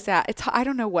really sad. I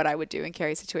don't know what I would do in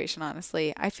Carrie's situation,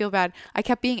 honestly. I feel bad. I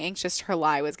kept being anxious her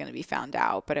lie was going to be found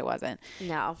out, but it wasn't.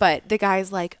 No. But the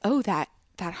guy's like, oh, that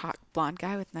hot blonde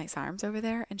guy with nice arms over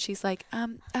there. And she's like,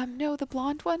 no, the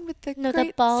blonde one with the great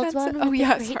the bald sense one of,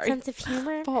 with the great sense of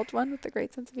humor. Bald one with the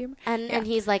great sense of humor. And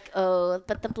he's like, oh,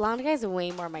 but the blonde guy's way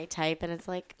more my type. And it's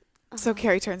like, So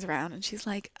Carrie turns around and she's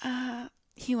like,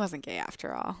 he wasn't gay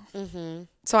after all. Mm-hmm.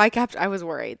 So I was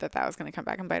worried that was going to come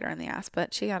back and bite her in the ass,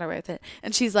 but she got away with it.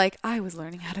 And she's like, I was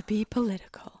learning how to be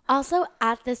political. Also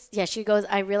at this, she goes,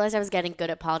 I realized I was getting good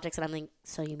at politics. And I'm like,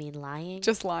 so you mean lying?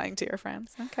 Just lying to your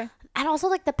friends. Okay. And also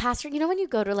like the pastor, you know, when you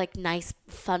go to like nice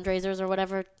fundraisers or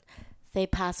whatever, they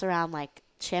pass around like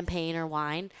champagne or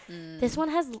wine. This one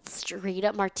has straight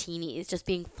up martinis just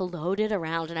being floated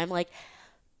around. And I'm like,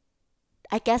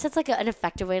 I guess it's like an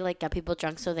effective way to like get people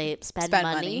drunk so they spend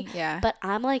money. Yeah. But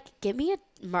I'm like, give me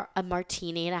a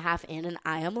martini and a half in, and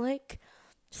I am like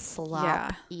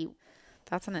slop. Yeah.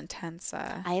 That's an intense.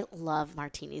 I love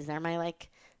martinis. They're my like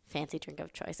fancy drink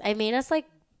of choice. I made us like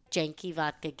janky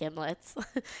vodka gimlets.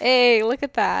 Hey, look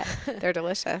at that. They're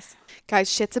delicious. Guys,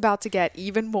 shit's about to get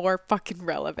even more fucking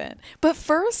relevant. But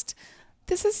first,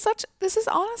 this is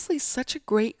honestly such a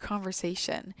great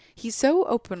conversation. He's so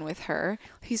open with her.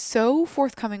 He's so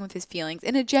forthcoming with his feelings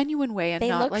in a genuine way and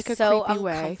not like a creepy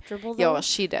way. Yeah, well,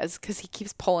 she does because he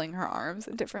keeps pulling her arms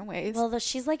in different ways. Well,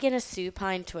 she's like in a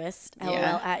supine twist, LOL,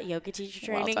 at yoga teacher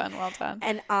training. Well done.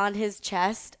 And on his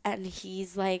chest, and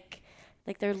he's like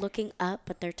they're looking up,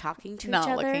 but they're talking to each other.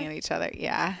 Not looking at each other,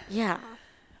 yeah. Yeah.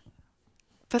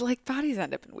 But like bodies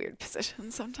end up in weird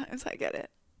positions sometimes. I get it.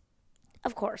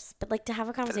 Of course, but like to have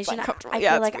a conversation, I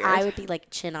feel like weird. I would be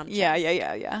like chin on chest.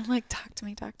 Yeah. Like talk to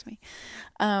me.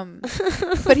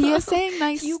 But he is saying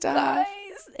nice you stuff. Guys,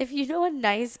 if you know a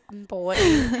nice boy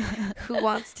who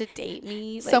wants to date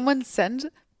me, like, someone send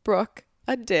Brooke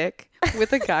a dick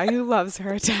with a guy who loves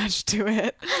her attached to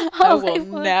it. I will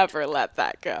never let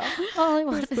that go. All I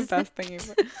want is the best thing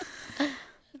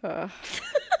ever.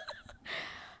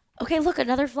 Okay, look,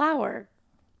 another flower.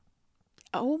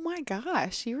 Oh my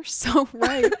gosh, you were so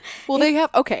right. Well, they have...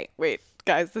 Okay, wait,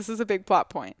 guys, this is a big plot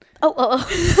point. Oh.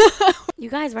 You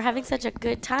guys, we're having such a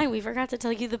good time. We forgot to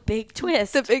tell you the big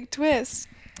twist. The big twist.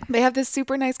 They have this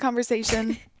super nice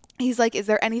conversation. He's like, is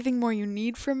there anything more you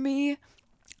need from me?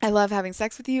 I love having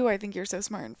sex with you. I think you're so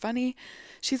smart and funny.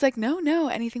 She's like, no,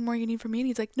 anything more you need from me? And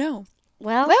he's like, no.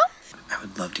 Well? I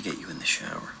would love to get you in the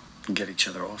shower and get each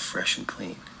other all fresh and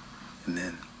clean. And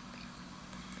then...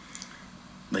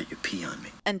 let you pee on me.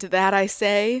 And to that I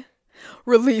say,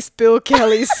 release Bill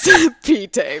Kelly's pee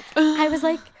tape. I was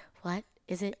like, what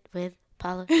is it with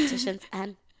politicians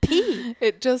and pee?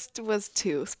 It just was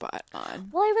too spot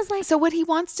on. Well, I was like... So what he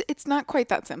wants to... It's not quite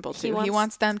that simple, too. He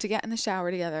wants them to get in the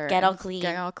shower together. Get all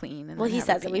clean. And well, he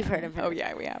says it. We've heard him. Oh,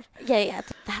 yeah, we have. Yeah.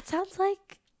 That sounds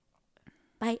like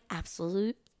my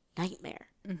absolute nightmare.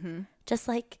 Mm-hmm. Just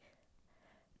like,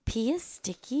 pee is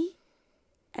sticky.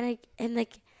 And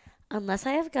like... unless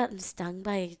I have gotten stung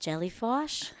by a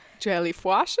jellyfish.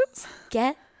 Jellyfishes?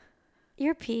 Get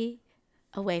your pee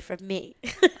away from me.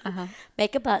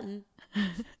 Make a button.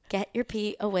 Get your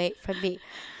pee away from me.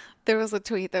 There was a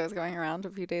tweet that was going around a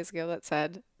few days ago that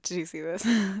said, did you see this?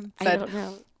 I don't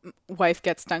know. Wife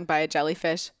gets stung by a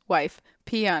jellyfish. Wife,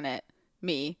 pee on it.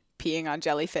 Me, peeing on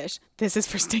jellyfish. This is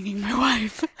for stinging my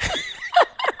wife.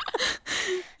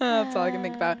 That's all I can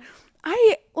think about.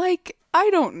 I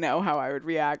don't know how I would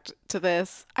react to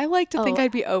this. I like to think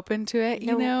I'd be open to it,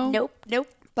 you know?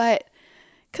 Nope. But,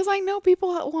 because I know people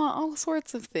want all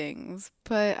sorts of things,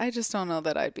 but I just don't know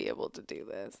that I'd be able to do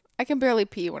this. I can barely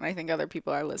pee when I think other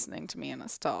people are listening to me in a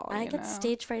stall. I get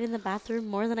stage fright in the bathroom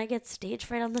more than I get stage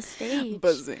fright on the stage.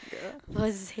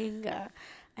 Bazinga.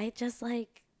 I just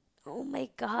like, oh my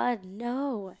God,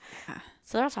 no. Yeah.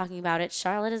 So they're all talking about it.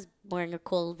 Charlotte is wearing a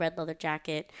cool red leather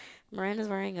jacket. Miranda's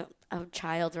wearing a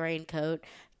child's raincoat.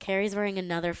 Carrie's wearing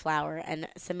another flower. And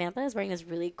Samantha is wearing this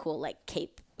really cool, like,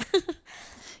 cape.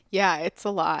 Yeah, it's a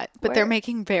lot. But they're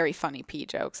making very funny pee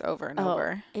jokes over and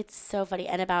over. It's so funny.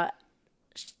 And about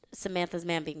Samantha's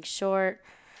man being short.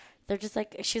 They're just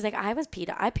like, she's like, I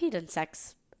peed in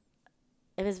sex.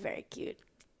 It was very cute.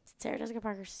 Sarah Jessica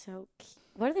Parker's so cute.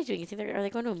 What are they doing? You think are they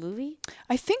going to a movie?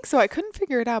 I think so. I couldn't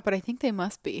figure it out, but I think they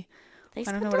must be. I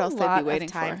don't know what else they'd be waiting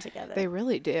for. Together. They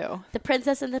really do. The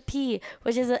Princess and the Pea,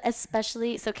 which is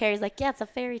especially... So Carrie's like, yeah, it's a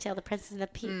fairy tale, The Princess and the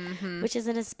Pea, which is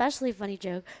an especially funny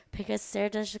joke because Sarah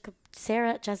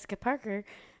Jessica Parker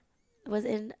was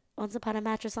in Once Upon a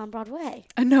Mattress on Broadway.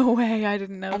 No way. I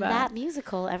didn't know that. And that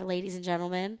musical, ladies and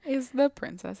gentlemen... is The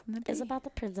Princess and the Pea. Is about the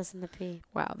Princess and the Pea.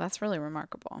 Wow, that's really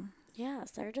remarkable. Yeah,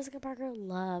 Sarah Jessica Parker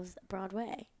loves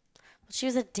Broadway. She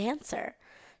was a dancer.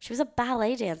 She was a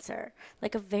ballet dancer,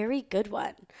 like a very good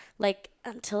one. Like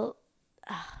until.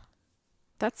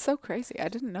 That's so crazy. I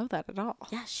didn't know that at all.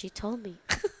 Yeah, she told me.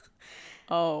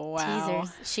 Oh wow.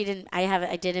 Teasers. She didn't.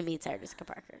 I didn't meet Sarah Jessica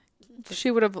Parker. She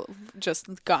would have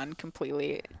just gone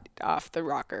completely off the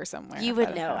rocker somewhere. You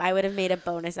would know. I would have made a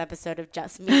bonus episode of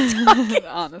just me talking.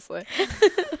 Honestly.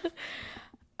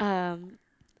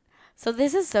 So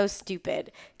this is so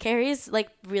stupid. Carrie's like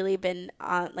really been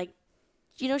on like,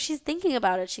 you know, she's thinking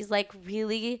about it. She's like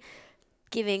really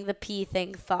giving the pee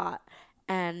thing thought,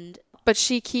 but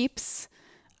she keeps,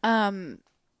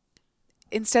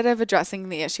 instead of addressing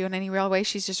the issue in any real way,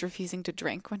 she's just refusing to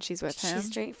drink when she's with him.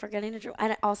 She's forgetting to drink,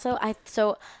 and also I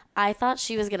thought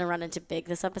she was gonna run into Big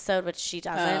this episode, but she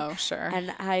doesn't. Oh, sure.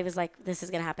 And I was like, this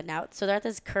is gonna happen now. So they're at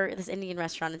this Indian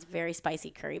restaurant. It's very spicy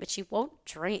curry, but she won't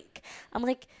drink. I'm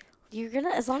like, You're gonna,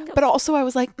 as long as. But also, I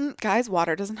was like, guys,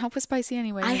 water doesn't help with spicy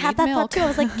anyway. I You had need that milk. thought too. I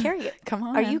was like, Carrie, come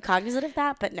on. Are you cognizant of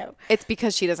that? But no. It's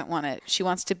because she doesn't want to. She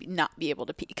wants to not be able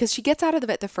to pee. Because she gets out of the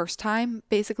vet the first time,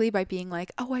 basically, by being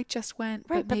like, oh, I just went,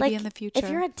 right, but maybe in the future.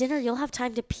 If you're at dinner, you'll have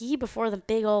time to pee before the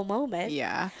big old moment.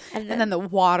 Yeah. And then the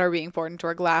water being poured into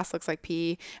her glass looks like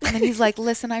pee. And then he's like,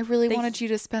 listen, I really wanted you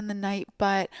to spend the night,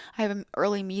 but I have an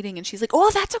early meeting. And she's like,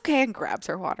 oh, that's okay. And grabs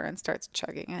her water and starts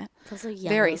chugging it. It's also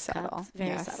very subtle.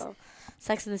 Very subtle.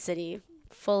 Sex in the City.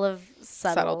 Full of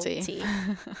subtlety.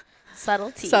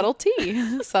 Subtlety.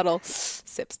 Subtle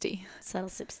sips tea. Subtle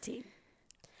sips tea.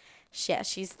 Yeah,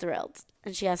 she's thrilled.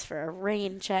 And she asks for a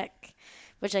rain check,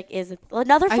 which like is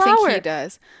another flower. I think he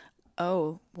does.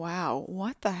 Oh, wow.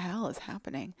 What the hell is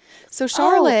happening? So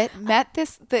Charlotte met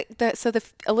the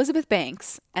Elizabeth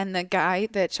Banks and the guy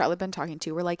that Charlotte been talking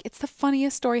to were like, it's the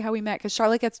funniest story how we met, because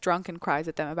Charlotte gets drunk and cries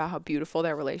at them about how beautiful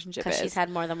their relationship is. Because she's had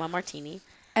more than one martini.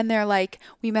 And they're like,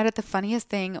 we met at the funniest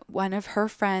thing. One of her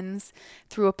friends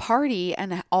threw a party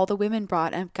and all the women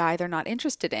brought a guy they're not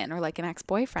interested in, or like an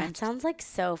ex-boyfriend. That sounds like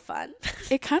so fun.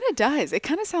 It kind of does. It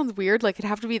kind of sounds weird. Like it'd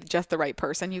have to be just the right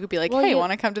person. You could be like, hey,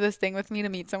 want to come to this thing with me to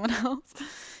meet someone else?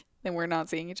 Then we're not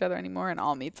seeing each other anymore and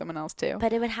I'll meet someone else too.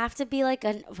 But it would have to be like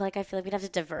I feel like we'd have to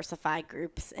diversify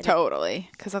groups. Totally.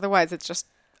 Because otherwise it's just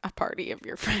a party of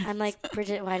your friends. I'm like,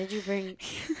 Bridget, why did you bring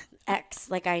X?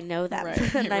 Like, I know them.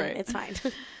 Right, and right. It's fine.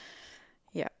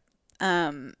 Yeah.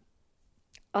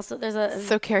 Also, there's a...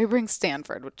 So Carrie brings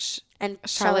Stanford, which... And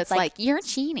Charlotte's like, you're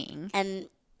cheating. And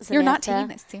Samantha, you're not taking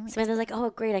this seriously. Samantha's like, oh,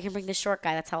 great, I can bring the short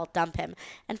guy. That's how I'll dump him.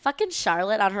 And fucking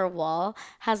Charlotte on her wall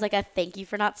has like a thank you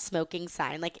for not smoking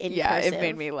sign, like in cursive. It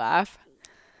made me laugh.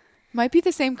 Might be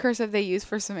the same cursive they use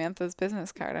for Samantha's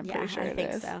business card. I'm pretty sure it is. I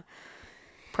think so.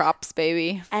 Props,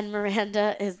 baby. And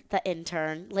Miranda is the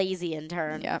intern, lazy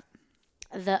intern. Yep.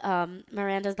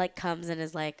 Miranda's like comes and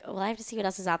is like, well, I have to see what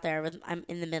else is out there. I'm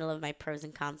in the middle of my pros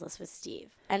and cons list with Steve.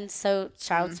 And so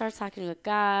Charlotte starts talking to a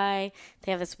guy.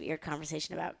 They have this weird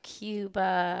conversation about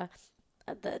Cuba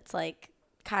that's like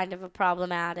kind of a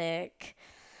problematic.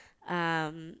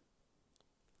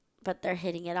 But they're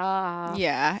hitting it off.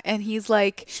 Yeah. And he's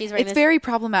like, it's very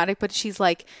problematic, but she's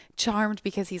like charmed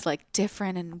because he's like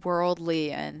different and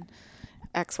worldly and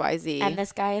XYZ. And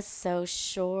this guy is so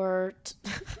short.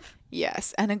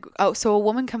 Yes. And so a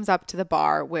woman comes up to the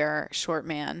bar where short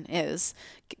man is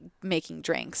making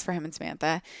drinks for him and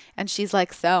Samantha. And she's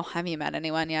like, so have you met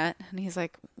anyone yet? And he's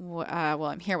like, well,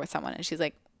 I'm here with someone. And she's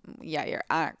like, yeah, your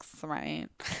ex, right?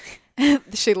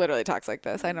 She literally talks like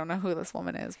this. I don't know who this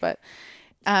woman is, but...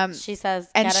 she says,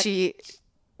 and she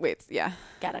waits. Yeah,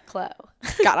 got a clo.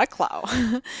 Got a clo.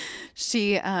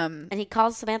 She and he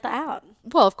calls Samantha out.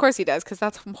 Well, of course he does, because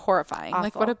that's horrifying. Awful.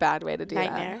 Like, what a bad way to do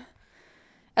Nightmare. that.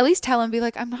 At least tell him, be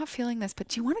like, I'm not feeling this, but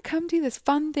do you want to come do this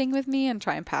fun thing with me, and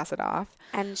try and pass it off?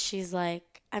 And she's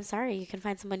like, I'm sorry, you can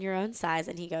find someone your own size.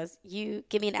 And he goes, you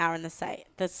give me an hour in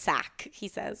the sack, he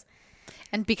says.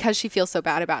 And because she feels so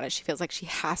bad about it, she feels like she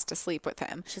has to sleep with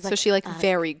him. So she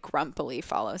very grumpily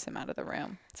follows him out of the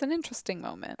room. It's an interesting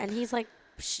moment. And he's like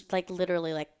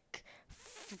literally like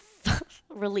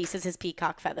releases his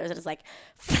peacock feathers and is like,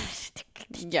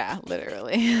 yeah,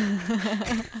 literally.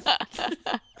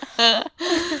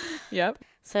 Yep.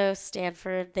 So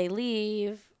Stanford, they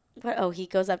leave. But he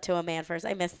goes up to a man first.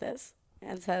 I missed this.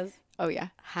 And says, oh yeah,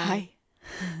 hi.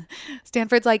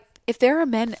 Stanford's like, if there are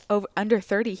men under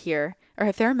 30 here, or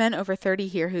if there are men over 30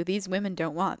 here who these women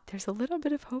don't want, there's a little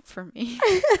bit of hope for me.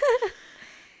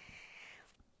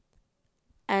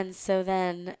 And so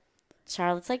then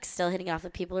Charlotte's like still hitting off. The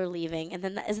people are leaving. And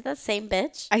then is it that same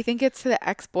bitch? I think it's the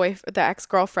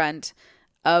ex-girlfriend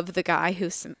of the guy who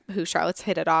Charlotte's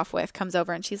hit it off with comes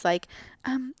over and she's like,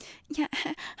 yeah,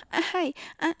 hi,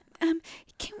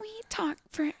 can we talk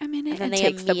for a minute? And they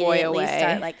takes the boy away.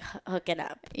 Start like hooking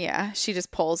up. Yeah, she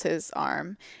just pulls his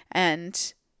arm,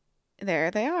 and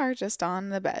there they are, just on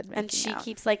the bed. And she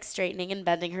keeps like straightening and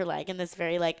bending her leg in this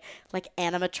very like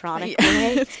animatronic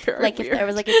way. It's very like weird. If there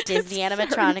was like a Disney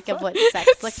animatronic of what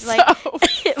sex looks like,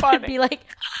 it would be like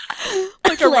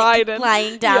a ride,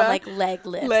 lying down, like leg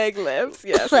lifts. Leg lifts,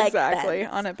 yes, Leg exactly,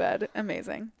 bends. on a bed.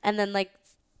 Amazing. And then like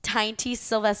tiny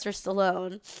Sylvester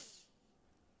Stallone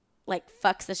like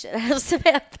fucks the shit out of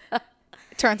Samantha.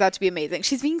 Turns out to be amazing.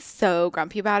 She's being so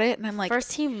grumpy about it, and I'm like,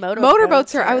 first he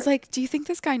motorboats her. I was like, do you think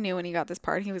this guy knew when he got this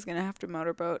part he was gonna have to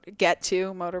motorboat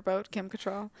Kim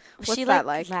Cattrall? What's she that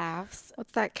like? Laughs.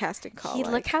 What's that casting call?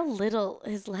 Look how little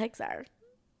his legs are.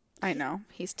 I know,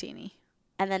 he's teeny.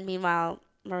 And then meanwhile,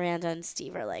 Miranda and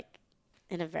Steve are like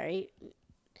in a very,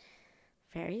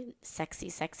 very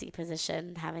sexy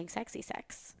position, having sexy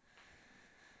sex.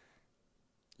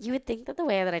 You would think that the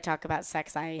way that I talk about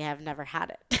sex, I have never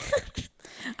had it.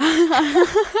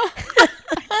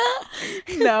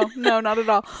 No, not at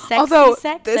all. Sexy Although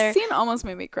sex this scene almost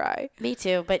made me cry. Me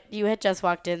too, but you had just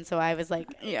walked in, so I was like,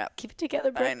 yeah, keep it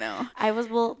together, bro. I know. I was,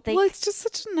 well, it's just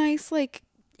such a nice, like,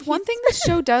 one thing this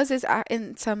show does is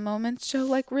in some moments show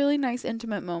like really nice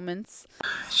intimate moments.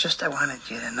 It's just I wanted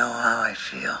you to know how I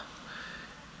feel.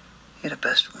 You're the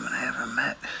best woman I ever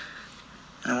met.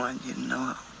 And I wanted you to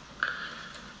know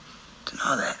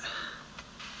that.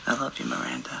 I love you,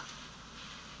 Miranda.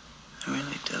 I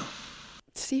really do.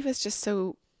 Steve is just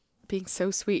being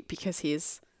so sweet because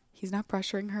he's not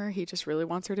pressuring her. He just really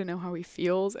wants her to know how he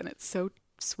feels, and it's so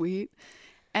sweet.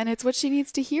 And it's what she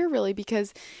needs to hear, really,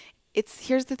 because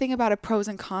here's the thing about a pros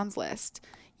and cons list.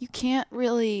 You can't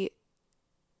really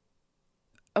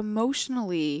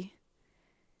emotionally,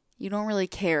 you don't really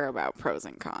care about pros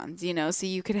and cons, you know? So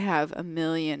you could have a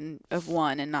million of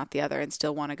one and not the other and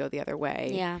still want to go the other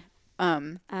way. Yeah.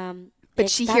 But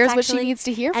she hears what she needs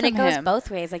to hear from him. And it goes both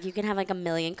ways. Like, you can have like a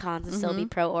million cons and still be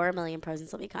pro, or a million pros and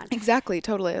still be con. Exactly.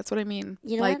 Totally. That's what I mean.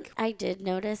 You know what I did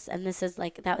notice? And this is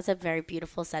like, that was a very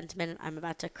beautiful sentiment. I'm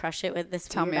about to crush it with this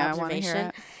weird observation. I want to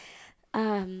hear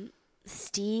it.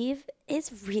 Steve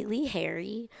is really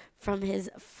hairy from his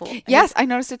Yes, I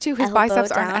noticed it too. His biceps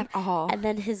aren't at all. And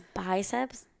then his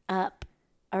biceps up,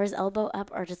 or his elbow up,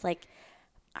 are just like...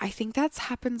 I think that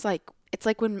happens like... It's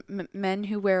like when men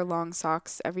who wear long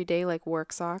socks every day, like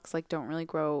work socks, like don't really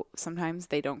grow... Sometimes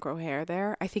they don't grow hair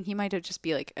there. I think he might have just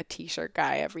be like a t-shirt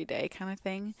guy every day kind of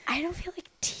thing. I don't feel like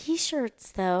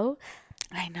t-shirts, though.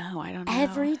 I know. I don't know.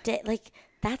 Every day. Like,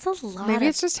 that's a lot. Maybe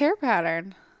it's just hair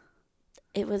pattern.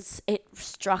 It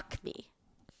struck me.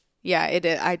 Yeah, it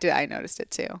did. I noticed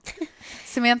it too.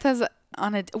 Samantha's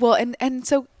on a, well, and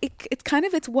so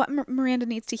it's what Miranda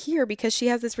needs to hear, because she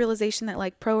has this realization that,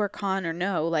 like, pro or con or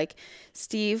no, like,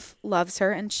 Steve loves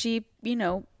her, and she, you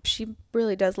know, she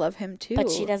really does love him too. But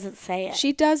she doesn't say it.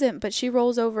 She doesn't, but she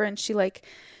rolls over and she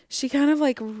kind of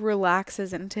like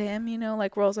relaxes into him, you know,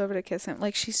 like rolls over to kiss him.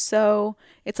 Like, it's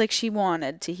like she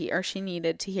wanted to hear, or she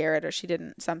needed to hear it, or she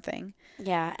didn't, something.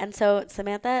 Yeah. And so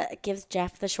Samantha gives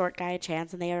Jeff, the short guy, a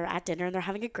chance, and they are at dinner and they're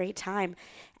having a great time.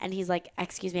 And he's like,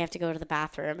 excuse me, I have to go to the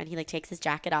bathroom. And he like takes his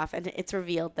jacket off, and it's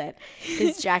revealed that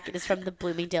his jacket is from the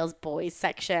Bloomingdale's boys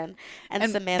section.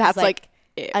 And Samantha's like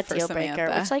a deal breaker,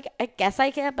 which, like, I guess I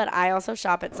can, but I also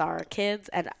shop at Zara Kids,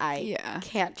 and I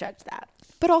can't judge that.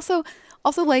 But also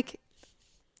like,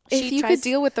 if you could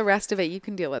deal with the rest of it, you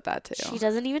can deal with that too. She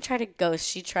doesn't even try to ghost.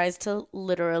 She tries to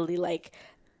literally like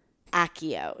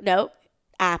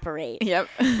apparate. Yep.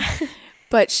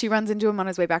 But she runs into him on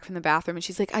his way back from the bathroom, and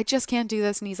she's like, I just can't do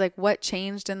this. And he's like, what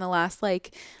changed in the last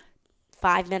like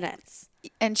 5 minutes?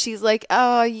 And she's like,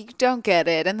 oh, you don't get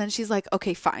it. And then she's like,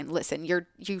 okay, fine. Listen,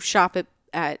 you shop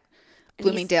at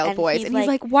Bloomingdale Boys. And he's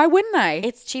like, why wouldn't I?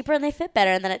 It's cheaper and they fit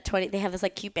better. And then at 20, they have this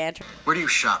like cute banter. Where do you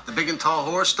shop? The big and tall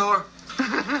horror store?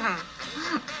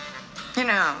 You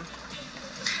know,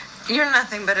 you're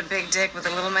nothing but a big dick with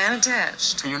a little man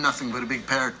attached. And you're nothing but a big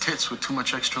pair of tits with too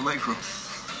much extra leg room.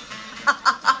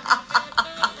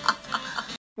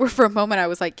 Where for a moment I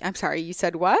was like, I'm sorry, you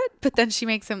said what? But then she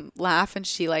makes him laugh, and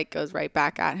she like goes right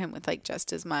back at him with like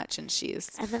just as much, and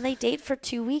And then they date for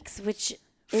 2 weeks, which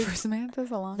is, for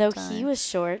Samantha's a long time. Though time. he was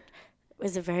short, it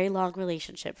was a very long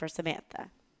relationship for Samantha.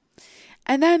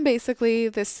 And then basically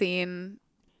this scene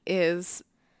is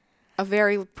a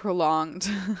very prolonged.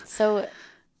 So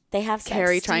they have sex.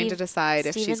 Carrie trying to decide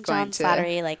if she's going to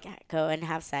Slattery, like, go and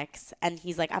have sex, and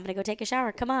he's like, I'm gonna go take a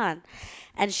shower, come on.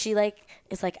 And she like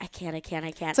is like, I can't.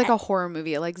 It's like a horror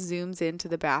movie. It like zooms into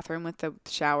the bathroom with the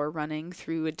shower running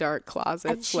through a dark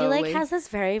closet, and slowly. She like has this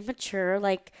very mature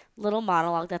like little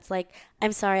monologue that's like,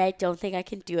 I'm sorry, I don't think I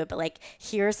can do it, but like,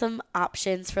 here are some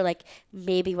options for like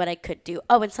maybe what I could do.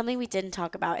 Oh, and something we didn't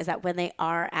talk about is that when they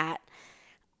are at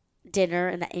dinner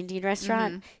in the Indian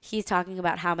restaurant, he's talking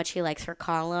about how much he likes her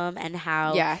column, and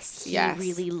how he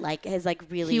really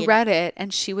he read it,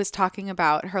 and she was talking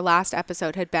about her last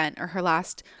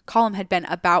column had been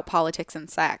about politics and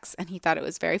sex, and he thought it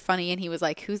was very funny, and he was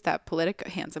like, who's that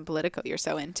handsome Politico you're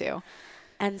so into?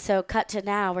 And so cut to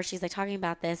now where she's like talking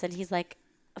about this, and he's like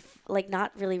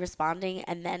not really responding,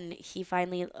 and then he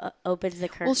finally opens the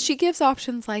curtain. Well, she gives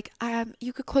options like,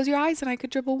 you could close your eyes and I could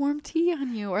dribble warm tea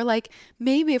on you, or like,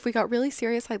 maybe if we got really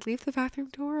serious, I'd leave the bathroom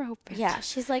door open. Yeah,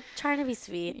 she's like trying to be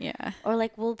sweet. Yeah. Or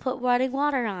like, we'll put running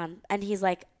water on, and he's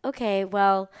like, okay,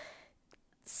 well,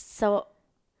 so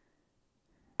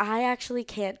I actually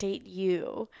can't date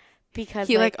you, because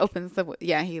he like opens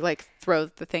he like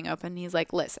throws the thing open, and he's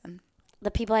like, listen,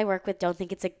 the people I work with don't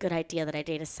think it's a good idea that I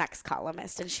date a sex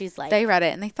columnist. And she's like... They read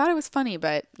it and they thought it was funny,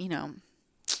 but, you know,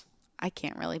 I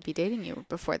can't really be dating you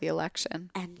before the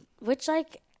election. And which,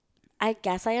 like, I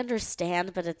guess I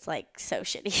understand, but it's, like, so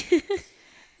shitty.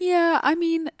 Yeah, I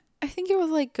mean, I think it was,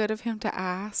 like, good of him to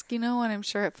ask, you know, and I'm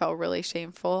sure it felt really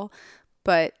shameful,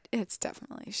 but it's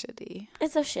definitely shitty.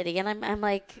 It's so shitty, and I'm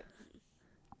like...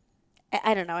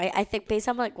 I don't know. I think based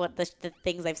on like what the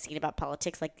things I've seen about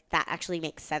politics, like that actually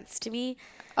makes sense to me.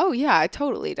 Oh yeah, it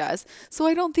totally does. So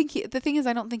I don't think the thing is,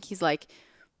 I don't think he's like.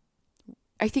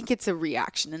 I think it's a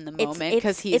reaction in the moment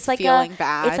because he's like feeling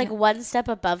bad. It's like one step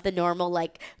above the normal,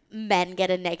 like men get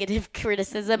a negative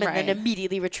criticism and then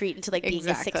immediately retreat into like being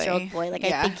a 6-year-old boy. Like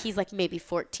I think he's like maybe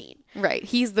 14. Right.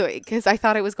 He's because I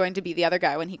thought it was going to be the other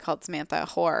guy when he called Samantha a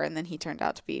whore, and then he turned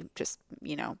out to be just,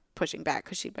 you know, pushing back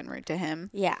because she'd been rude to him.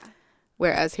 Yeah.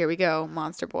 Whereas here we go,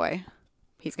 monster boy.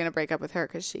 He's going to break up with her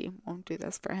because she won't do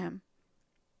this for him.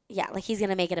 Yeah, like he's going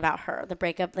to make it about her. The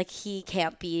breakup, like he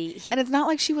can't be. And it's not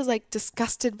like she was like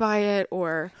disgusted by it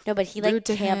or. No, but he like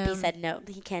can't be said no.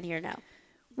 He can't hear no.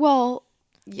 Well,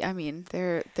 yeah, I mean,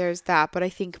 there's that, but I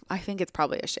think it's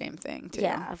probably a shame thing too.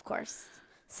 Yeah, of course.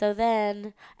 So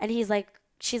then, and she's like,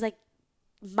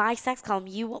 my sex column,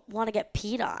 you want to get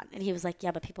peed on. And he was like, yeah,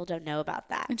 but people don't know about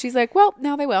that. And she's like, well,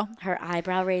 now they will. Her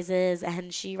eyebrow raises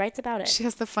and she writes about it. She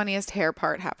has the funniest hair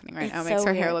part happening right now. It makes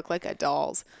her hair look like a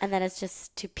doll's. And then it's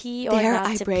just to pee or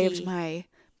not to pee. I braved my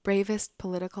bravest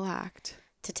political act.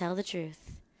 To tell the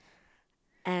truth.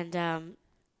 And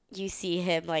you see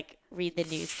him like read the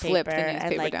newspaper. Flip the newspaper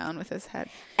and, like, down with his head.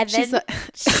 And then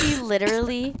she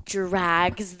literally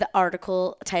drags the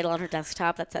article title on her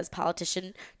desktop that says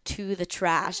politician to the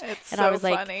trash. It's and so I was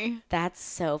funny. Like, that's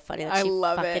so funny. That I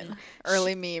love it.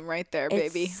 Early meme right there,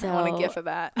 baby. I want a gif of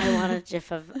that. I want a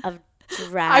gif of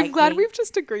dragging. I'm glad we've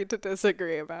just agreed to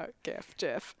disagree about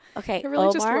GIF. Okay, it really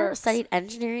Omar just works. studied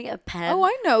engineering at Penn. Oh,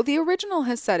 I know. The original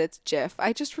has said it's GIF.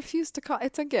 I just refuse to call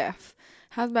it's a GIF.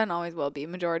 Has been, always will be.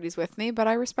 Majority's with me, but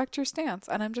I respect your stance,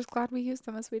 and I'm just glad we use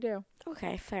them as we do.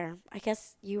 Okay, fair. I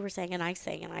guess you were saying and I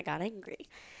sang, and I got angry.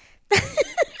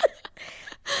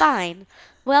 Fine.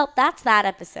 Well, that's that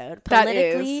episode.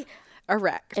 Politically that is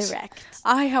erect. Erect.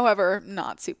 I, however,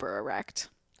 not super erect.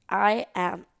 I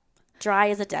am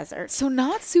dry as a desert. So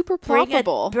not super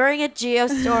ploppable. Bring a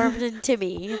geostorm into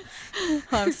me.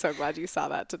 I'm so glad you saw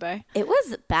that today. It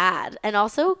was bad and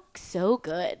also so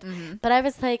good. Mm-hmm. But I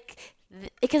was like...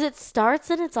 Because it starts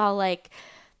and it's all like,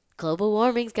 global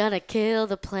warming's gonna kill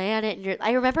the planet. And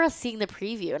I remember us seeing the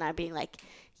preview and I being like,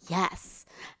 yes.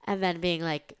 And then being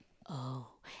like, oh.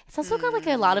 It's also got like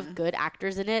a lot of good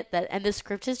actors in it. And the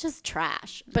script is just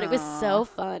trash. But it was so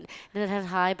fun. And it had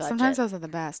high budget. Sometimes those are the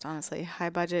best, honestly. High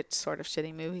budget, sort of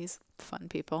shitty movies. Fun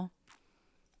people.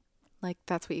 Like,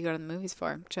 that's what you go to the movies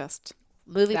for. Just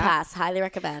Movie Pass. Highly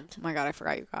recommend. Oh my God, I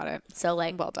forgot you got it. So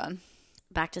like, well done.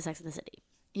 Back to Sex and the City.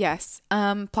 Yes.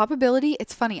 Ploppability,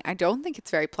 it's funny. I don't think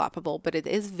it's very ploppable, but it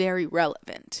is very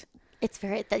relevant. It's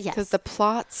very, yes. Because the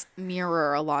plots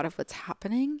mirror a lot of what's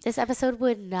happening. This episode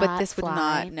would not But this would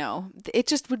not, no. It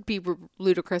just would be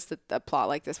ludicrous that the plot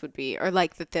like this would be, or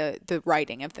like that the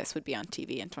writing of this would be on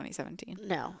TV in 2017.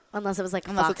 No. Unless it was like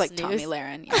Unless Fox it's like News. Tommy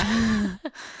Lahren. Yeah.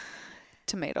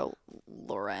 Tomato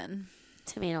Loren.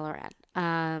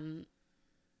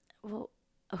 Well,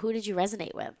 who did you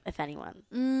resonate with, if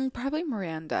anyone? Probably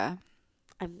Miranda.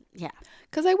 Yeah.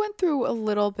 Because I went through a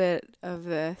little bit of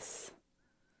this,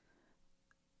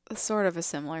 sort of a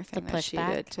similar thing that she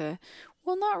did to,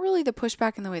 well, not really the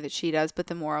pushback in the way that she does, but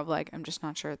the more of like, I'm just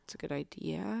not sure it's a good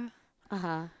idea.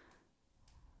 Uh-huh.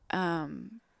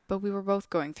 But we were both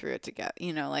going through it together,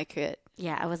 you know, like it.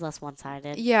 Yeah, I was less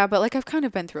one-sided. Yeah, but like I've kind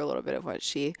of been through a little bit of what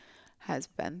she has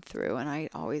been through, and I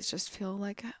always just feel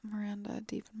like Miranda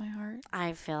deep in my heart.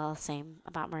 I feel the same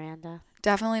about Miranda.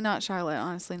 Definitely not Charlotte,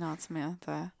 honestly not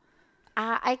Samantha.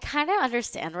 I kind of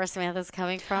understand where Samantha's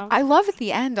coming from. I love at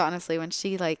the end, honestly, when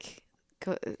she like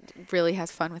really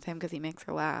has fun with him because he makes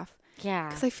her laugh. Yeah.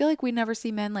 Because I feel like we never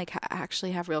see men like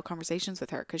actually have real conversations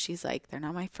with her because she's like, they're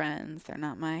not my friends, they're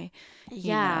not my,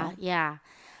 you know. Yeah.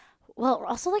 Well,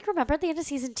 also, like, remember at the end of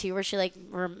season 2 where she, like,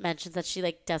 mentions that she,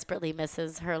 like, desperately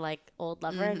misses her, like, old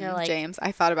lover? And you're like... James.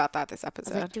 I thought about that this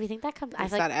episode. Like, do we think that comes...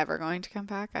 Is that ever going to come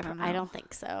back? I don't know. I don't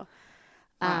think so.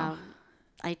 Wow.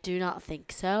 I do not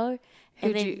think so.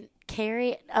 And then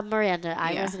Carrie... Miranda.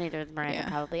 I resonated with Miranda,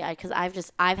 probably. Because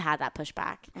I've had that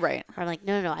pushback. Right. Where I'm like,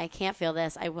 no, I can't feel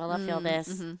this. I will not feel this.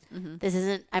 This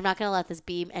isn't... I'm not going to let this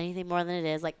be anything more than it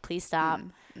is. Like, please stop.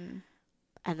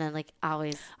 And then, like,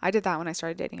 always... I did that when I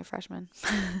started dating a freshman.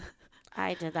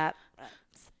 I did that.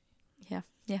 Yeah.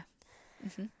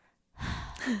 Mm-hmm.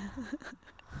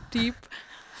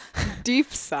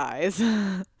 deep sighs.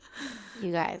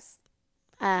 You guys.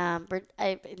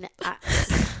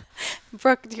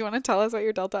 Brooke, do you want to tell us what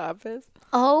your delta up is?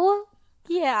 Oh,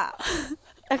 yeah.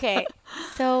 Okay,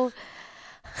 so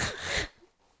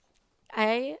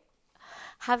I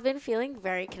have been feeling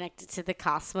very connected to the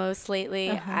cosmos lately.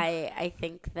 I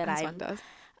think that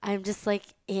I'm just like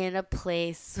in a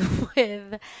place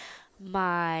with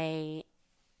I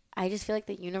just feel like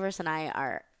the universe and I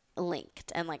are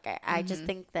linked, and like I just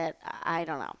think that I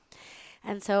don't know.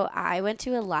 And so I went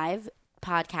to a live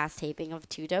podcast taping of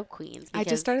Two Dope Queens. I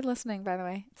just started listening, by the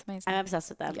way. It's amazing. I'm obsessed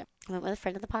with them. Yeah. I went with a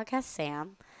friend of the podcast,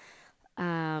 Sam.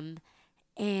 And,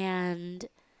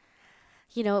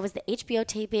 you know, it was the HBO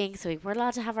taping, so we weren't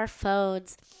allowed to have our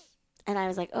phones. And I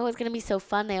was like, oh, it's going to be so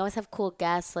fun. They always have cool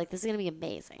guests. Like, this is going to be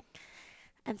amazing.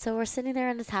 And so we're sitting there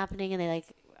and it's happening, and they, like,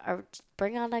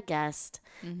 bring on a guest,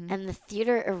 and the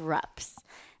theater erupts.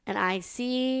 And I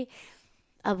see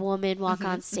a woman walk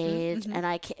on stage, and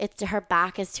her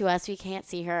back is to us. We can't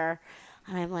see her.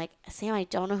 And I'm like, Sam, I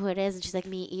don't know who it is. And she's like,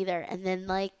 me either. And then,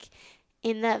 like,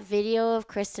 in that video of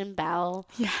Kristen Bell.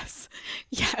 Yes.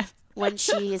 When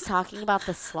she is talking about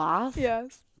the sloth.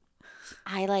 Yes.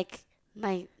 I, like,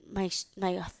 my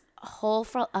whole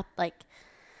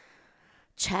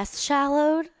chest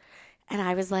shallowed. And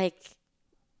I was like,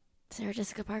 Sarah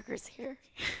Jessica Parker's here.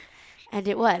 And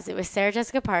it was Sarah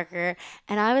Jessica Parker.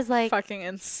 And I was like, fucking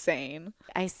insane.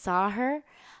 I saw her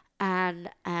and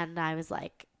I was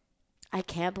like, I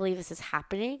can't believe this is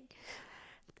happening.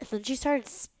 And then she started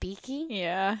speaking.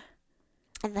 Yeah.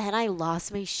 And then I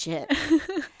lost my shit.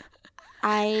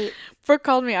 Brooke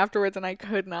called me afterwards and I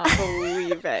could not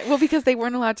believe it. Well, because they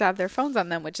weren't allowed to have their phones on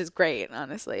them, which is great,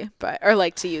 honestly. Or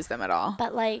like to use them at all.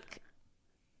 But like,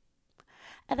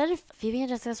 and then Phoebe and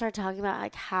Jessica started talking about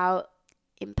like how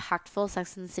impactful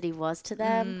Sex and the City was to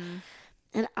them.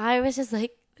 And I was just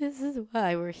like, this is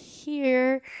why we're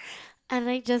here. And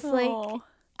I just like,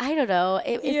 I don't know.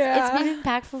 It's been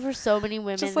impactful for so many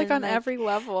women. Just like on every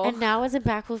level. And now it's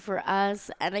impactful for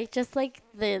us. And I just like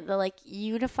the like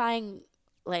unifying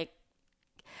like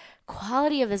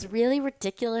quality of this really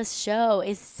ridiculous show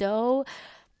is so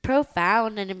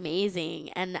profound and amazing.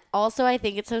 And also I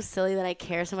think it's so silly that I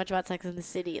care so much about Sex and the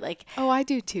City. Like, oh, I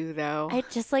do too though. I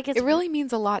just like it really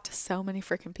means a lot to so many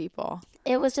freaking people.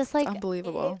 It was just like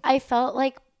unbelievable. I felt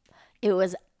like it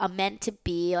was meant to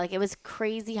be. Like, it was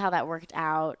crazy how that worked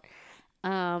out.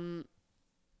 I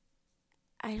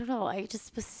don't know. I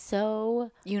just was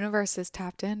so universe is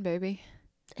tapped in, baby.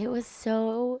 It was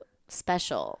so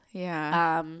special.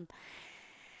 Yeah. And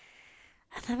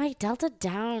then my delta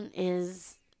down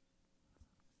is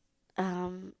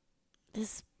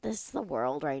this is the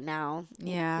world right now.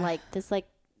 Yeah. Like this, like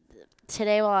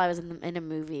today while I was in a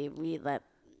movie,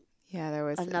 there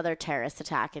was another terrorist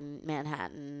attack in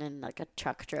Manhattan, and like a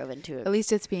truck drove into it. At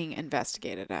least it's being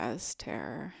investigated as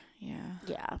terror. Yeah.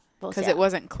 Yeah. Because it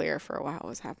wasn't clear for a while what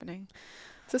was happening.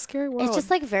 It's a scary world. It's just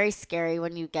like very scary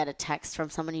when you get a text from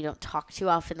someone you don't talk to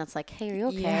often that's like, hey, are you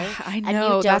okay? Yeah, I know. And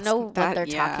you don't know what they're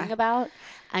talking about.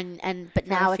 But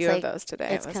now it's like, those today.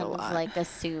 It's kind of like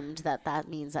assumed that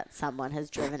means that someone has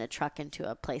driven a truck into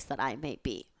a place that I may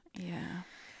be. Yeah.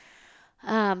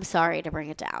 Sorry to bring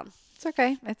it down. It's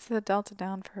okay. It's the delta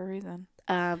down for a reason.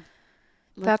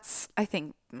 That's, I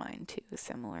think, mine too,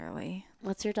 similarly.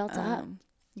 What's your delta up?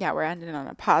 Yeah, we're ending on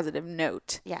a positive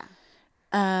note. Yeah.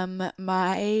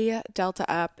 My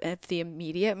delta up at the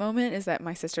immediate moment is that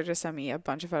my sister just sent me a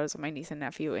bunch of photos of my niece and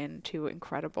nephew in two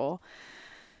incredible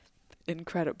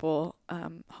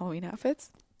Halloween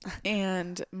outfits.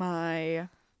 And my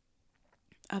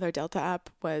other delta up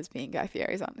was being Guy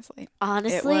Fieri's, honestly.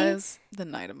 It was the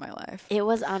night of my life. It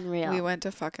was unreal. We went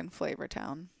to fucking Flavor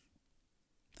Town.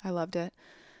 I loved it.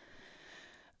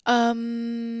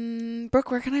 Brooke,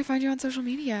 where can I find you on social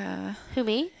media? Who,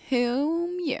 me?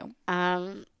 Whom you?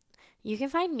 You can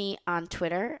find me on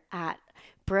Twitter at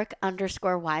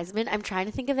Brooke_Wiseman. I'm trying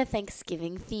to think of a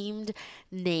Thanksgiving themed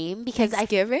name because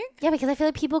Thanksgiving? Because I feel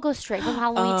like people go straight from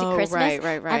Halloween to Christmas.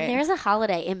 Right. And there's a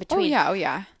holiday in between. Oh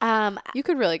yeah. You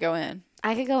could really go in.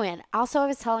 I could go in. Also, I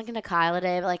was talking to Kyle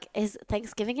today, like, is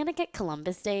Thanksgiving gonna get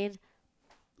Columbus Day?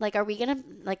 Like, are we gonna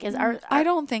I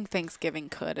don't think Thanksgiving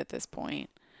could at this point.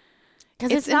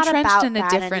 Because it's not entrenched in a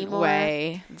different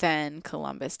way than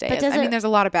Columbus Day is. I mean, there's a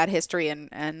lot of bad history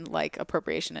and like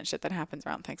appropriation and shit that happens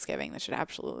around Thanksgiving that should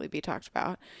absolutely be talked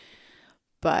about.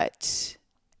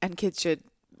 And kids should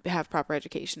have proper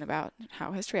education about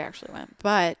how history actually went.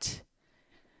 But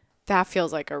That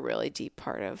feels like a really deep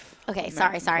part of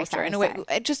sorry. In a way,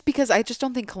 just because I just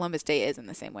don't think Columbus Day is in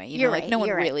the same way. You're right. No one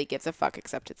really gives a fuck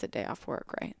except it's a day off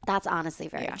work, right? That's honestly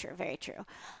very true. Very true.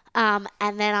 And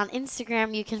then on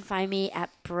Instagram, you can find me at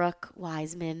Brooke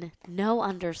Wiseman, no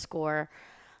 _.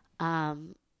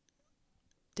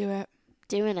 Do it.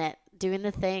 Doing it. Doing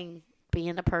the thing.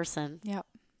 Being a person. Yep.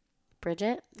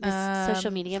 Bridget, social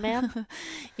media man.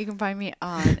 You can find me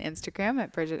on Instagram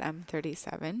at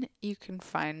BridgetM37. You can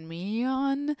find me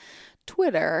on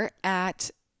Twitter at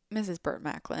Mrs. Burt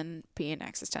Macklin, being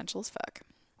existential as fuck.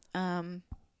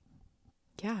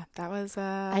 Yeah, that was.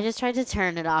 I just tried to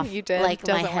turn it off. You did. Like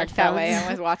Doesn't my work headphones. that way.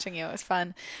 I was watching you. It was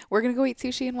fun. We're gonna go eat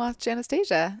sushi and watch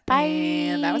Anastasia. Bye.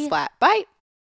 And that was flat. Bye.